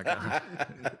like, oh my god.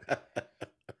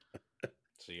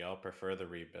 So y'all prefer the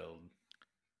rebuild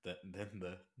than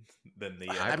the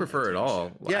I prefer it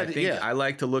all. Yeah, I think I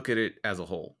like to look at it as a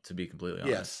whole, to be completely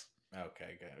honest. Yes.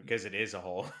 Okay, good. Because it is a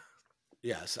whole.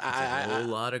 Yes. It's a whole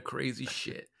lot of crazy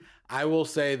shit. I will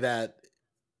say that,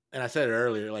 and I said it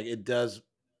earlier, like it does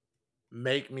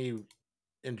make me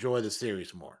enjoy the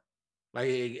series more. Like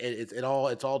it's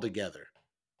all together,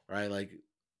 right? Like,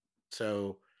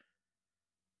 so,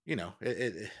 you know,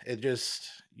 it just,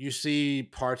 you see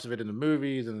parts of it in the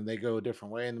movies and then they go a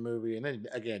different way in the movie. And then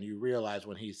again, you realize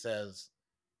when he says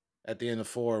at the end of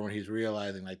 4, when he's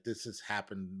realizing like this has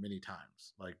happened many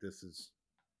times. Like this is,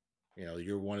 you know,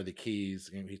 you're one of the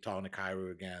keys. And he's talking to Kairu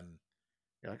again.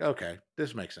 You're like, okay,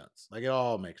 this makes sense. Like it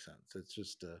all makes sense. It's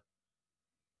just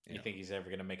You think he's ever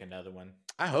gonna make another one?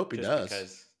 I hope he does.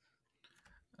 Because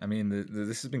I mean,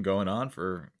 this has been going on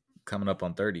for coming up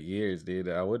on 30 years, dude.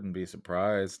 I wouldn't be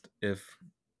surprised if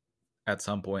at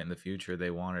some point in the future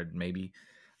they wanted maybe.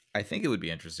 I think it would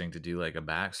be interesting to do like a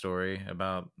backstory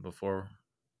about before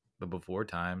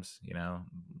times, you know,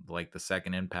 like the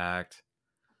second impact,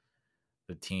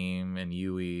 the team, and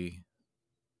Yui,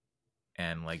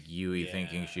 and like Yui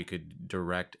thinking she could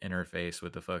direct interface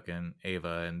with the fucking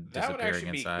Ava and that would disappearing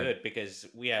actually inside. be good because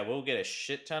we'll get a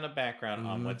shit ton of background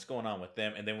on what's going on with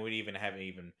them, and then we'd even have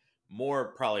even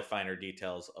more probably finer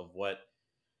details of what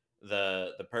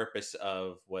the purpose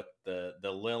of what the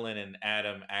Lilin and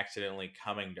Adam accidentally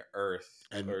coming to Earth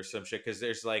or some shit, because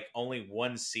there's like only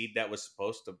one seed that was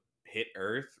supposed to hit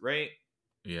Earth, right?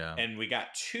 Yeah. And we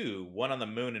got 2, one on the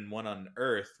moon and one on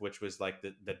Earth, which was like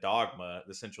the dogma,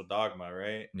 the central dogma,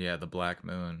 right? Yeah, the black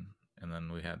moon, and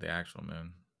then we had the actual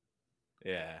moon.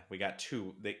 Yeah, we got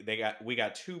 2. We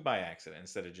got 2 by accident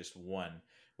instead of just 1,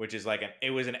 which is like it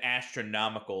was an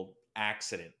astronomical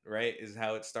accident, right? Is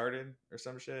how it started or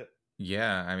some shit.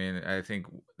 Yeah, I mean, I think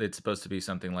it's supposed to be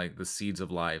something like the seeds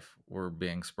of life were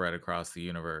being spread across the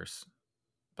universe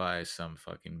by some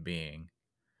fucking being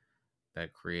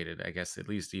that created, I guess, at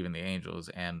least even the angels,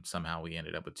 and somehow we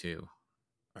ended up with 2.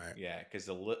 Right. Yeah,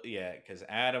 because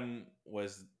Adam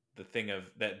was the thing of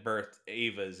that birthed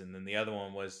Ava's, and then the other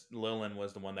one was Lilin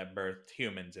was the one that birthed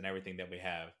humans and everything that we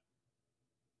have.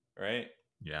 Right?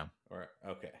 Yeah. Or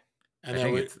okay. And I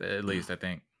think it's at least I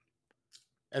think.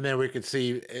 And then we could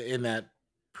see in that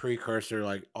precursor,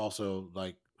 like also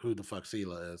like who the fuck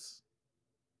Sela is.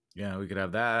 Yeah, we could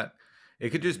have that. It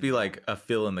could just be like a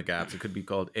fill in the gaps. It could be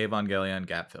called Evangelion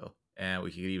Gap Fill. And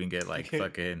we could even get like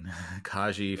fucking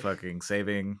Kaji fucking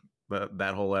saving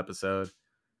that whole episode.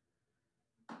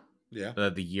 Yeah.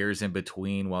 The years in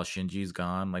between while Shinji's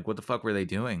gone. Like, what the fuck were they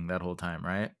doing that whole time,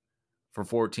 right? For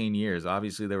 14 years.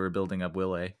 Obviously, they were building up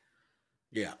Willie.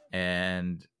 Yeah.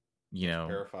 And, you know.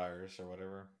 Purifiers or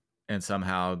whatever. and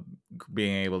somehow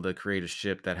being able to create a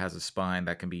ship that has a spine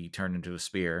that can be turned into a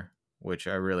spear, which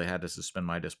I really had to suspend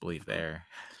my disbelief there.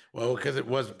 Well, because it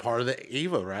was part of the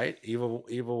Eva, right? Eva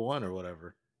 1 or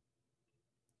whatever.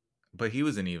 But he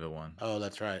was in Eva 1. Oh,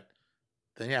 that's right.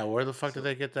 Then yeah, where the fuck did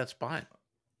they get that spine?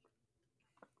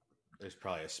 There's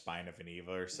probably a spine of an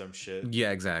Eva or some shit.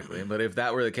 Yeah, exactly. But if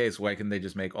that were the case, why couldn't they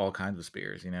just make all kinds of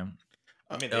spears, you know?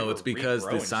 I mean, Oh, it's because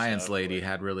the regrowing science stuff, lady like-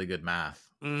 had really good math,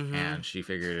 and she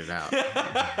figured it out.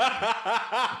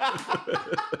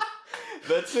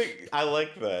 I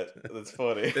like that. That's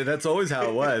funny. That's always how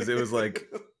it was. It was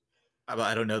like,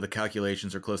 I don't know, the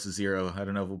calculations are close to zero. I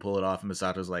don't know if we'll pull it off. And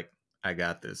Misato's like, I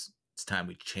got this. It's time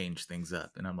we change things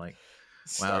up. And I'm like,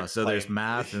 wow. Start So there's playing.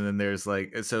 math, and then there's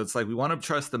like, so it's like we want to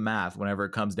trust the math whenever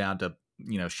it comes down to,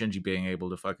 you know, Shinji being able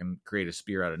to fucking create a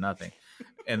spear out of nothing.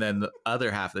 And then the other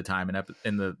half of the time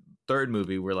in the third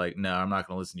movie, we're like, no, I'm not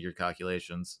going to listen to your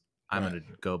calculations. I'm going to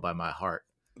go by my heart.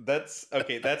 That's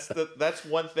okay. That's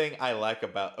one thing I like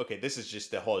about. Okay, this is just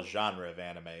the whole genre of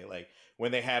anime. Like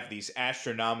when they have these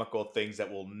astronomical things that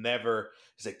will never.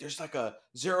 He's like, there's like a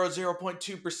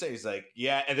 0.2%. He's like,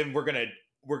 yeah, and then we're gonna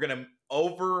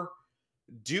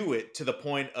overdo it to the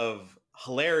point of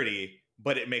hilarity,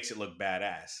 but it makes it look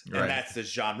badass, Right. and that's the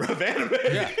genre of anime.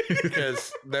 Yeah,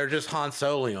 because they're just Han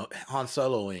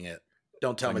Soloing it.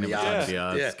 Don't tell me the odds. The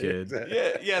odds, kid. Exactly.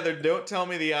 yeah. They don't tell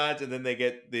me the odds, and then they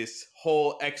get this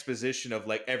whole exposition of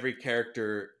like every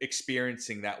character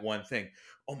experiencing that one thing.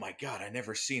 Oh my god, I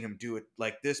never seen him do it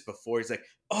like this before. He's like,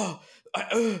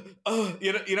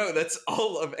 you know, that's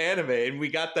all of anime, and we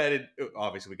got that.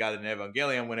 Obviously, we got it in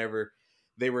Evangelion whenever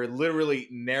they were literally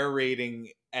narrating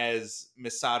as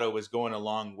Misato was going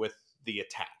along with the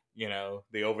attack. You know,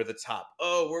 the over the top.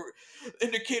 Oh, we're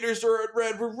indicators are at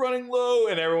red. We're running low,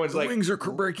 and everyone's The like, wings are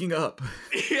breaking up.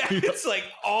 yeah, it's like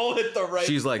all at the right.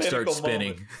 She's like, start pinnacle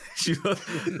spinning.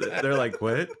 They're like,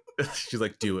 what? She's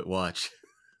like, do it. Watch.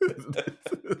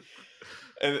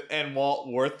 and while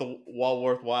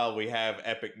worthwhile, we have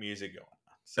epic music going on.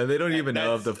 So And they don't even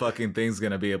know if the that's- fucking thing's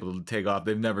gonna be able to take off.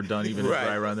 They've never done even a Right.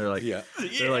 dry run. They're like, Yeah.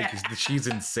 they're like, she's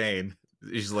insane.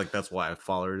 She's like, that's why I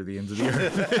follow her to the ends of the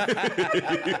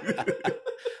earth.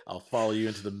 I'll follow you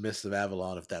into the mist of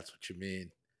Avalon if that's what you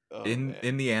mean. Oh, in man.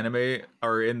 in the anime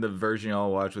or in the version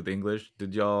y'all watch with English,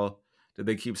 did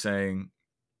they keep saying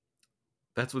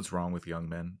that's what's wrong with young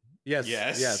men? Yes.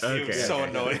 Yes. Yes. It was so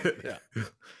annoying. Yeah.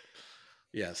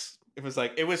 Yes. It was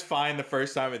like it was fine the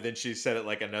first time, and then she said it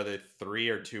like another 3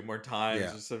 or 2 more times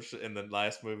Yeah. or some shit in the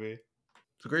last movie.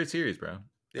 It's a great series, bro.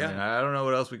 Yeah. I mean, I don't know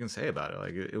what else we can say about it.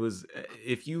 Like it was,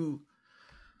 if you,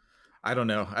 I don't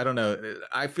know.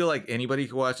 I feel like anybody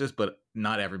could watch this, but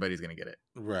not everybody's gonna get it.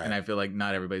 Right. And I feel like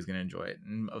not everybody's gonna enjoy it.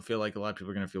 And I feel like a lot of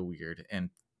people are gonna feel weird and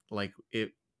like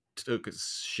it took a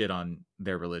shit on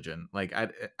their religion. Like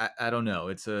I don't know.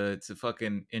 It's a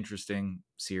fucking interesting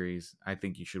series. I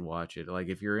think you should watch it. Like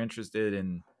if you're interested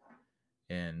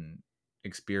in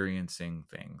experiencing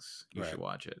things, you should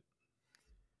watch it.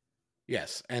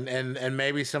 Yes, and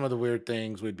maybe some of the weird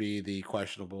things would be the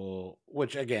questionable,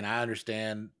 which again I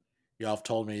understand. Y'all have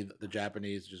told me that the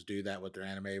Japanese just do that with their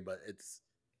anime, but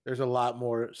there's a lot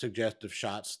more suggestive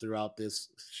shots throughout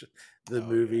the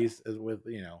movies with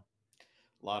A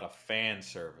lot of fan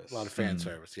service. a lot of fan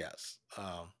service. Yes,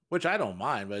 which I don't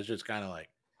mind, but it's just kind of like,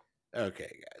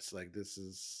 okay, guys, like this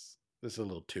is a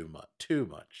little too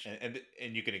much. And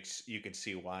you can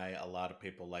see why a lot of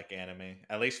people like anime.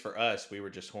 At least for us, we were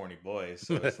just horny boys.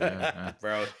 So it's like,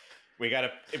 bro, we got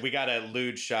a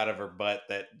lewd shot of her butt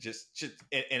that just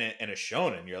in a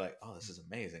shonen. You're like, oh, this is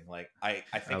amazing. Like I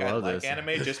think I love like this.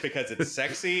 anime just because it's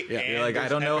sexy. Yeah. and You're like, I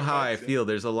there's don't know epic how I fights. feel.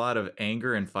 There's a lot of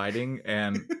anger and fighting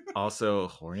and also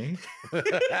horny.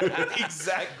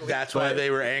 Exactly. That's why But-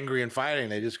 they were angry and fighting.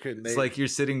 They just couldn't. It's like you're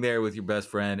sitting there with your best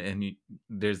friend and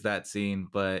there's that scene,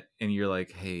 and you're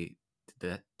like, hey, did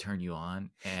that turn you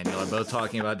on? And you're both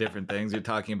talking about different things. You're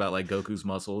talking about like Goku's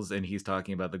muscles and he's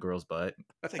talking about the girl's butt.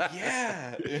 It's like,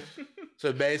 yeah.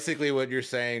 So basically, what you're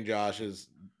saying, Josh, is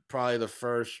probably the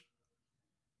first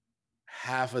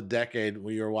half a decade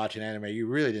when you were watching anime, you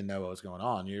really didn't know what was going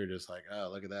on. You were just like, oh,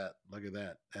 look at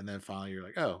that. And then finally you're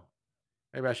like, oh,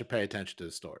 maybe I should pay attention to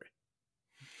the story.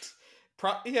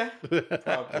 Yeah,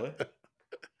 probably.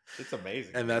 It's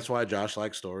amazing. And that's why Josh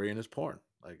likes story in his porn.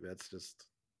 Like, that's just.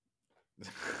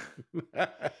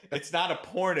 It's not a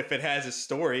porn if it has a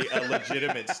story, a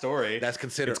legitimate story. That's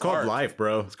considered It's called art. life,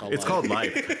 bro. It's called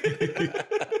life.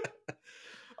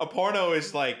 A porno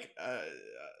is like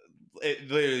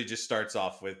it literally just starts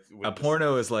off with A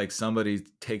porno is like somebody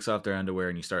takes off their underwear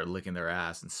and you start licking their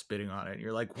ass and spitting on it. And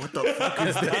you're like, what the fuck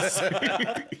is this?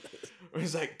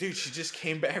 He's like, dude, she just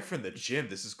came back from the gym.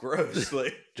 This is gross.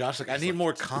 Like, Josh, like, I need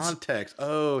more context.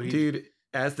 Oh, dude,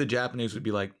 as the Japanese would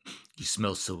be like, you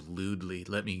smell so lewdly.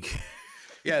 Let me.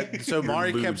 Yeah, so Your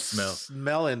Mari lewd kept smell.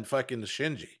 smelling fucking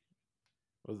Shinji.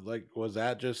 Was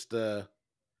that just her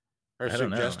I don't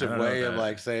know. suggestive I don't know way of that.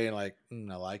 like saying like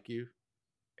I like you?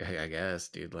 I guess,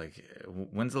 dude. Like,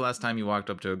 when's the last time you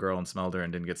walked up to a girl and smelled her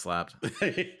and didn't get slapped?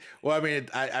 Well, I mean,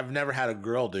 I've never had a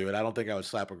girl do it. I don't think I would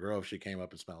slap a girl if she came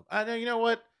up and smelled. I know, you know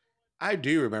what? I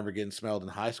do remember getting smelled in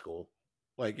high school,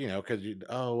 like because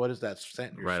what is that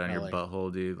scent you're Right on your smelling?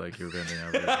 butthole, dude. Like you're bending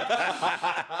over.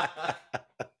 I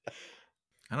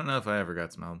don't know if I ever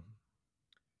got smelled.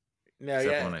 No,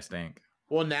 Except yeah. for when I stink.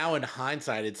 Well, now in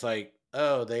hindsight, it's like,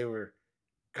 oh, they were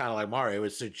kind of like Mario. It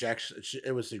was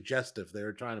suggestive. They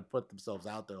were trying to put themselves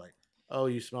out there, like, oh,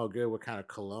 you smell good. What kind of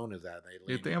cologne is that?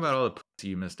 Dude, think about all the pussy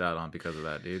you missed out on because of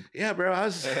that, dude. Yeah, bro. I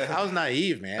was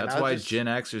naive, man. That's why Gen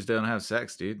Xers don't have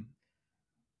sex, dude.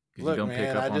 Because you don't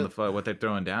pick up on what they're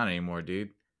throwing down anymore, dude.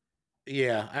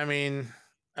 Yeah, I mean,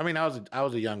 I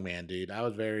was a young man, dude. I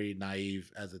was very naive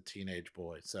as a teenage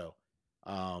boy, so,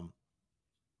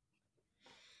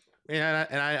 yeah,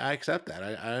 and I accept that.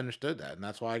 I understood that, and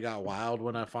that's why I got wild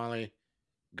when I finally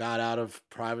got out of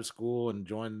private school and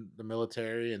joined the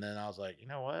military. And then I was like, you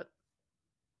know what?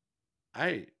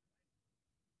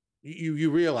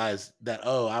 You realize that,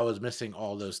 oh, I was missing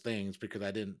all those things because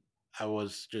I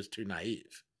was just too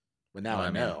naive. But now I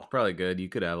know. It's probably good. You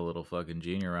could have a little fucking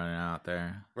junior running out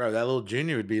there. Bro, that little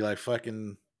junior would be like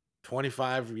fucking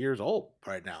 25 years old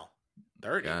right now.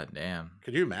 30. God damn.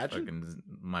 Could you imagine? Fucking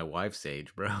my wife's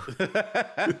age, bro.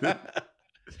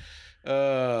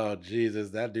 Oh,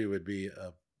 Jesus. That dude would be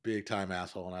a big time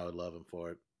asshole and I would love him for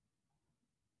it.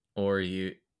 Or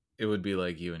it would be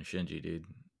like you and Shinji, dude.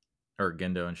 Or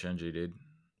Gendo and Shinji, dude.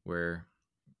 Where,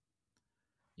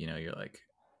 you're like,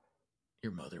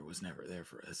 your mother was never there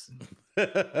for us.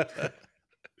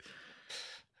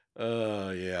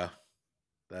 Oh, yeah.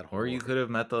 Or you could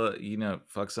have met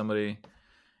fuck somebody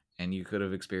and you could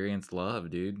have experienced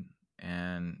love, dude.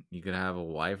 And you could have a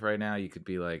wife right now. You could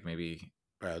be like maybe,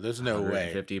 bro, there's no way.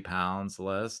 50 pounds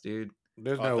less, dude.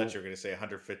 I thought you were going to say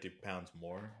 150 pounds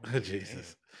more.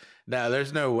 Jesus. No,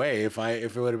 there's no way if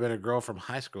it would have been a girl from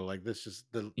high school, like this is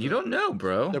you don't know,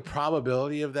 bro. The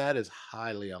probability of that is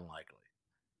highly unlikely.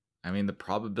 I mean, the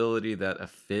probability that a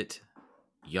fit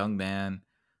young man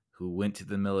who went to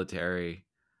the military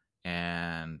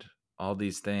and all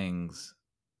these things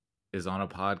is on a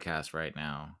podcast right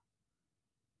now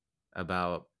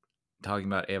about talking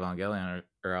about Evangelion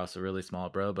are also really small,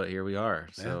 bro. But here we are.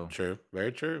 So yeah, true,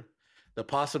 very true. The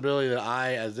possibility that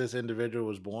I, as this individual,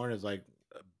 was born is like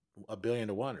 1 billion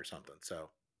to 1 or something. So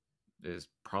it's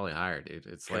probably higher, dude.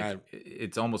 It's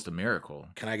it's almost a miracle.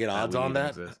 Can I get odds on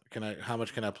that? How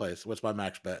much can I place? What's my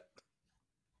max bet?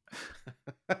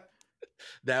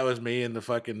 That was me in the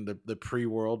fucking the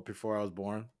pre-world before I was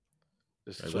born.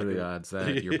 What are the odds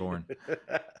that you're born?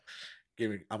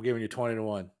 I'm giving you 20 to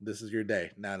 1. This is your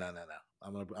day. No.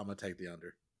 I'm gonna take the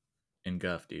under. In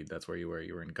Guff, dude. That's where you were.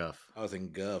 You were in Guff. I was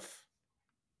in Guff.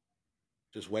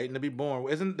 Just waiting to be born.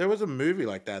 There was a movie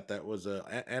like that was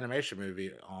a animation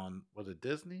movie on, was it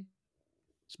Disney?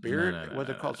 Spirit? Was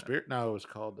it called Spirit? No, it was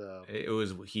called it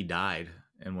was he died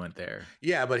and went there.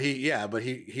 Yeah, but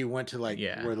he went to like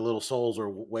where the little souls are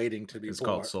waiting to be born. It's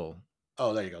called Soul.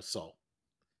 Oh, there you go. Soul.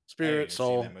 Spirit,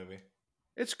 Soul. That movie.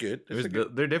 It's good.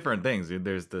 They're different things, dude.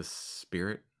 There's the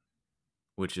spirit,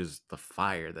 which is the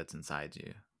fire that's inside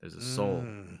you. There's a soul,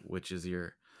 which is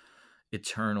your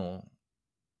eternal,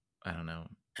 I don't know.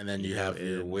 And then you have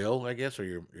your will, I guess, or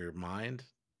your mind.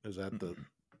 Is that the...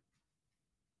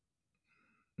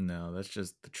 No, that's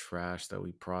just the trash that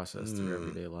we process through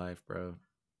everyday life, bro.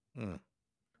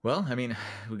 Well, I mean,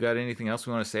 we got anything else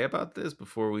we want to say about this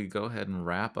before we go ahead and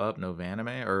wrap up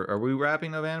NovANIME? Or are we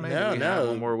wrapping NovANIME? No, have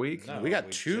 1 more week? No, we got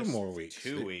 2 more weeks.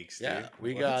 2 weeks, dude. Yeah,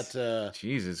 we got...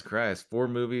 Jesus Christ, 4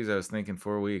 movies. I was thinking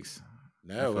 4 weeks.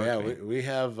 No, yeah, we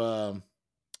have...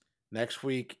 next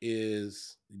week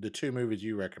is the 2 movies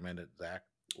you recommended, Zach.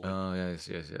 Oh,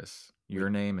 yes. Your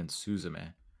Name and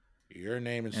Suzume. Your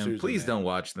Name and Suzume. Please don't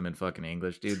watch them in fucking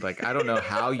English, dude. Like, I don't know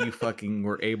how you fucking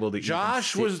were able to.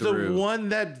 Josh was the one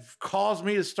that caused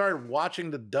me to start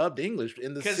watching the dubbed English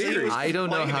in the series. I don't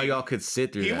know how y'all could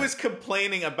sit through that. He was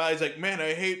complaining about. He's like, man,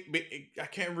 I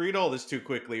can't read all this too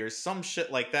quickly, or some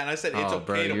shit like that. And I said, it's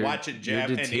okay to watch it. You're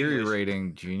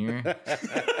deteriorating, Junior.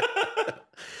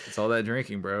 It's all that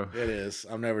drinking, bro. It is.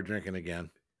 I'm never drinking again.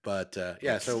 But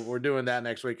yeah, so we're doing that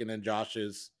next week, and then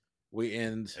we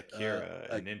end Akira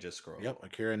and Ninja Scroll. Yep,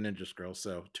 Akira and Ninja Scroll.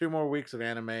 So 2 more weeks of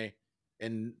anime.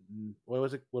 And what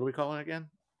was it? What are we calling it again?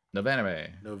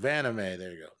 NovANIME. NovANIME.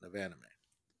 There you go. NovANIME.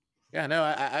 Yeah, no,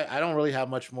 I don't really have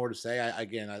much more to say. I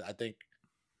think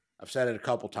I've said it a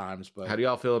couple times, but How do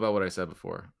y'all feel about what I said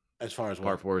before? as far as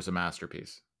Part what? 4 is a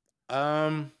masterpiece.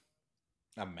 A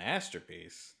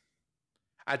masterpiece.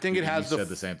 I think it has you said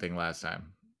the same thing last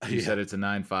time. You said it's a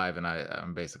 9.5, and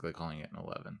I'm basically calling it an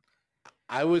 11.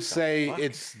 I would say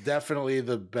it's definitely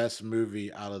the best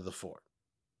movie out of the 4,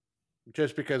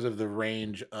 just because of the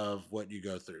range of what you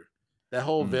go through. That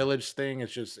whole village thing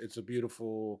is it's a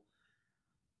beautiful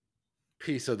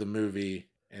piece of the movie,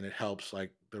 and it helps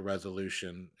like the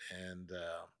resolution. And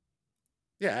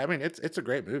yeah, I mean it's a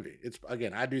great movie. It's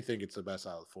again, I do think it's the best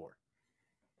out of the 4.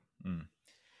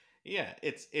 Yeah,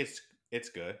 it's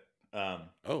good.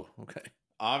 Oh, okay.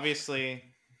 Obviously,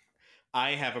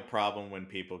 I have a problem when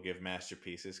people give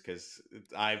masterpieces because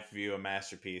I view a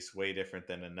masterpiece way different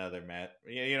than another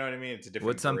You know what I mean? It's a different.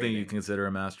 What's something you grading. consider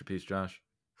a masterpiece, Josh?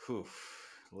 Whew.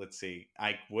 Let's see.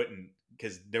 I wouldn't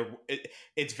because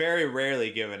it's very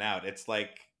rarely given out. It's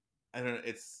like I don't know.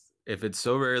 It's If it's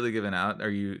so rarely given out, are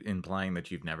you implying that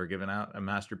you've never given out a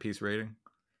masterpiece rating?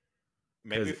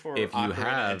 maybe for if you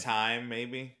Ocarina of Time,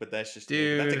 maybe, but that's just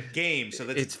dude, that's a game, so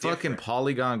that's it's different. fucking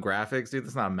polygon graphics, dude.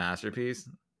 That's not a masterpiece.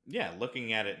 Yeah,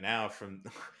 looking at it now from.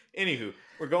 Anywho,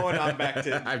 we're going on back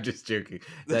to. I'm just joking.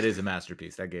 That is a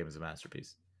masterpiece. That game is a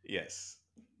masterpiece. Yes,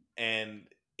 and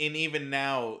even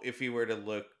now, if you were to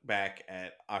look back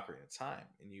at Ocarina of Time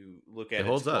and you look at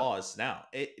its flaws now,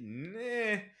 I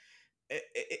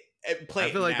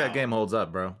feel like that game holds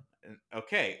up, bro.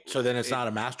 Okay, so then it's not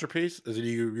a masterpiece. Is it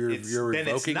you're revoking?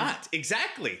 Then it's not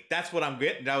exactly. That's what I'm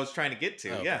getting. I was trying to get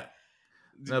to. Okay. Yeah.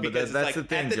 No, but that's like, the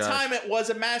thing. At the Josh, time, it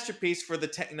was a masterpiece for the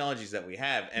technologies that we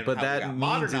have, and but how that we got means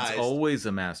modernized. It's always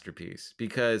a masterpiece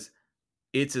because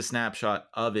it's a snapshot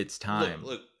of its time.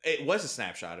 Look, it was a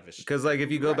snapshot of its. Because like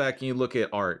if you go back and you look at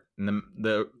art and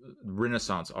the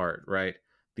Renaissance art, right?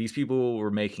 These people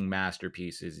were making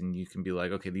masterpieces, and you can be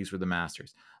like, okay, these were the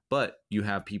masters. But you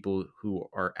have people who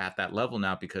are at that level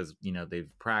now because they've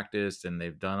practiced and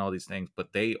they've done all these things,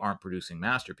 but they aren't producing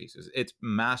masterpieces. It's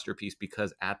masterpiece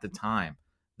because at the time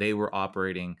they were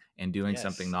operating and doing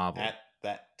something novel at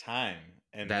that time,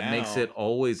 and that now, makes it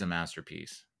always a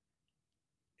masterpiece.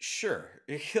 Sure,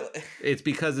 it's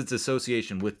because it's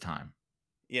association with time.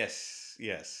 Yes,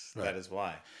 right. That is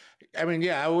why. I mean,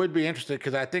 yeah, I would be interested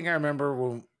because I think I remember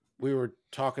when we were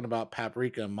talking about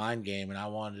Paprika and Mind Game, and I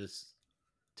wanted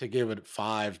to give it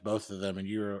 5s, both of them, and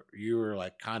you were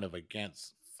like kind of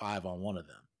against 5 on one of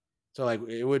them. So like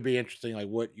it would be interesting like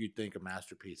what you think a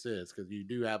masterpiece is, because you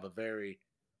do have a very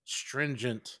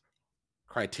stringent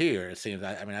criteria. It seems.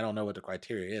 I mean, I don't know what the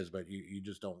criteria is, but you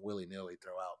just don't willy-nilly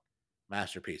throw out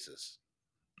masterpieces.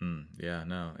 Yeah,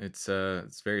 no, it's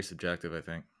very subjective, I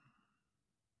think.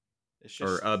 It's just,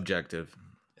 or objective.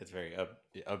 It's very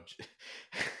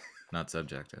not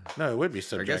subjective. No, it would be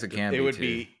subjective. I guess it can be. It would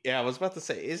be. Yeah, I was about to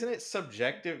say, isn't it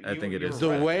subjective? I think it is.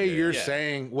 The way you're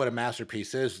saying what a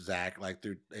masterpiece is, Zach, like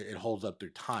it holds up through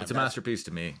time. It's a masterpiece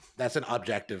to me. That's an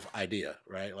objective idea,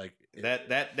 right? Like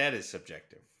that is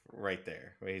subjective, right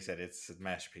there. Where he said it's a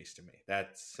masterpiece to me.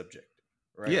 That's subjective,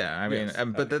 right? Yeah, I mean,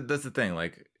 but that's the thing.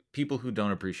 Like people who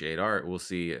don't appreciate art will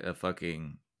see a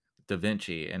fucking Da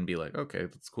Vinci and be like, okay,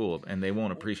 that's cool, and they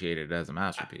won't appreciate it as a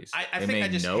masterpiece. I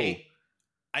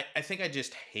think I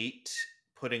just hate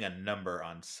putting a number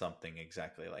on something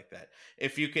exactly like that.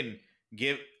 If you can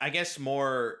give, I guess,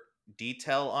 more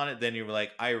detail on it, then you're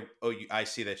like, I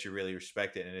see that you really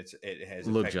respect it, and it has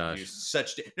affected you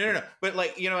such. No. But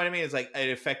like, you know what I mean? It's like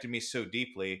it affected me so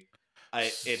deeply.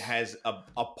 It has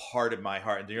a part of my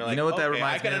heart, and you're like, what that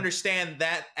reminds I can understand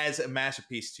that as a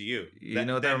masterpiece to you. You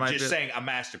know what that reminds me? Just saying a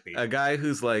masterpiece. A guy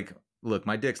who's like, look,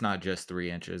 my dick's not just 3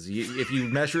 inches. If you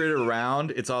measure it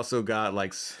around, it's also got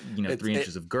like 3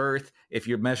 inches of girth. If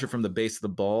you measure from the base of the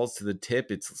balls to the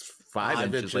tip, it's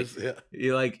 5 inches. Like, yeah.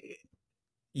 You're like,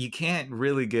 you can't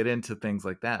really get into things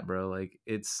like that, bro. Like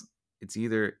it's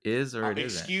either is or it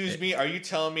isn't. Excuse me, are you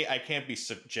telling me I can't be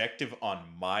subjective on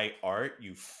my art?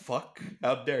 You fuck!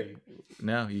 How dare you?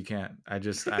 No, you can't. I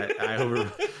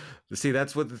over. See,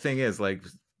 that's what the thing is. Like,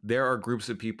 there are groups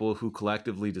of people who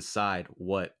collectively decide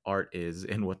what art is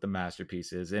and what the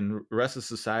masterpiece is, and the rest of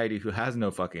society who has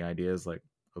no fucking idea is like,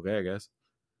 okay, I guess.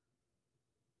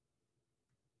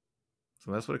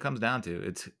 So that's what it comes down to.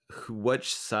 It's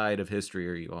which side of history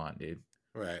are you on, dude?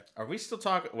 Right. Are we still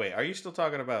talking? Wait, are you still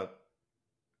talking about?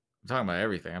 I'm talking about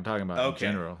everything. I'm talking about in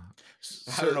general.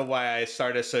 I don't know why I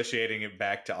started associating it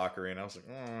back to Ocarina. I was like,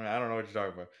 I don't know what you're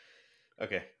talking about.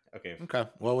 Okay.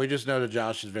 Well, we just know that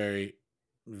Josh is very,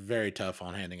 very tough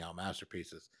on handing out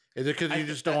masterpieces. Is it because you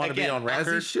just don't want to be again, on As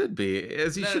he record? should be,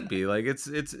 as he No, should be. Like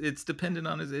it's dependent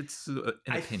on his. It's an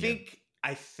opinion.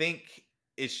 I think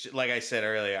it's like I said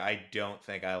earlier. I don't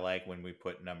think I like when we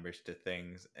put numbers to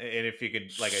things. And if you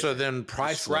could, like, So then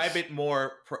priceless. describe it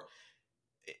more.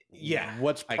 Yeah,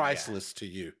 What's yeah. priceless to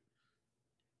you?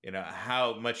 You know,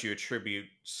 how much you attribute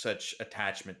such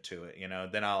attachment to it. You know,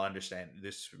 then I'll understand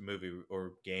this movie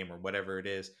or game or whatever it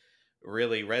is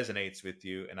really resonates with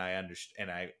you, and I understand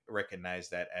and I recognize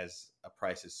that as a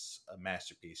priceless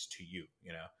masterpiece to you.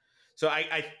 You know. So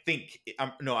I think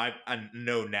I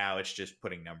know now it's just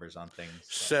putting numbers on things.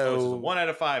 So this is a 1 out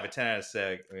of 5, a 10 out of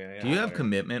 6. Do you have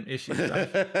commitment issues, Josh?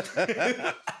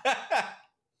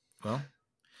 Well,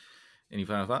 any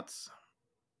final thoughts?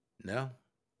 No.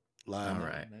 All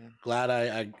right. Glad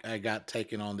I got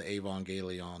taken on the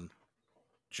Evangelion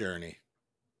journey.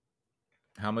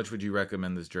 How much would you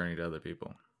recommend this journey to other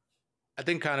people? I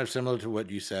think kind of similar to what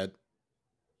you said.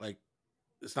 Like,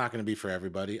 it's not going to be for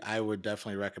everybody. I would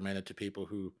definitely recommend it to people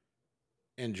who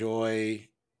enjoy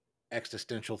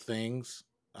existential things.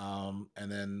 And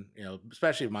then, you know,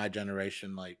 especially my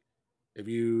generation, like if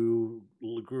you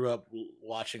grew up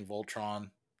watching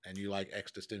Voltron and you like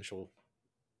existential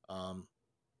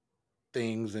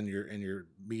things in your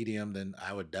medium, then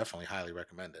I would definitely highly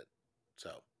recommend it.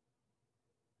 So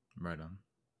right on.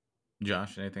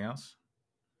 Josh, anything else?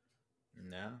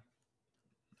 No.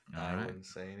 I wouldn't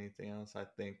say anything else. I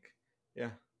think,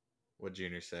 yeah, what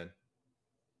Junior said.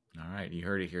 All right, you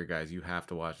heard it here, guys. You have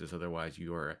to watch this, otherwise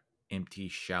you are an empty,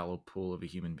 shallow pool of a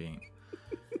human being.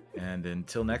 And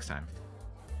until next time.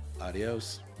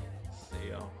 Adios. See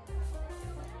y'all.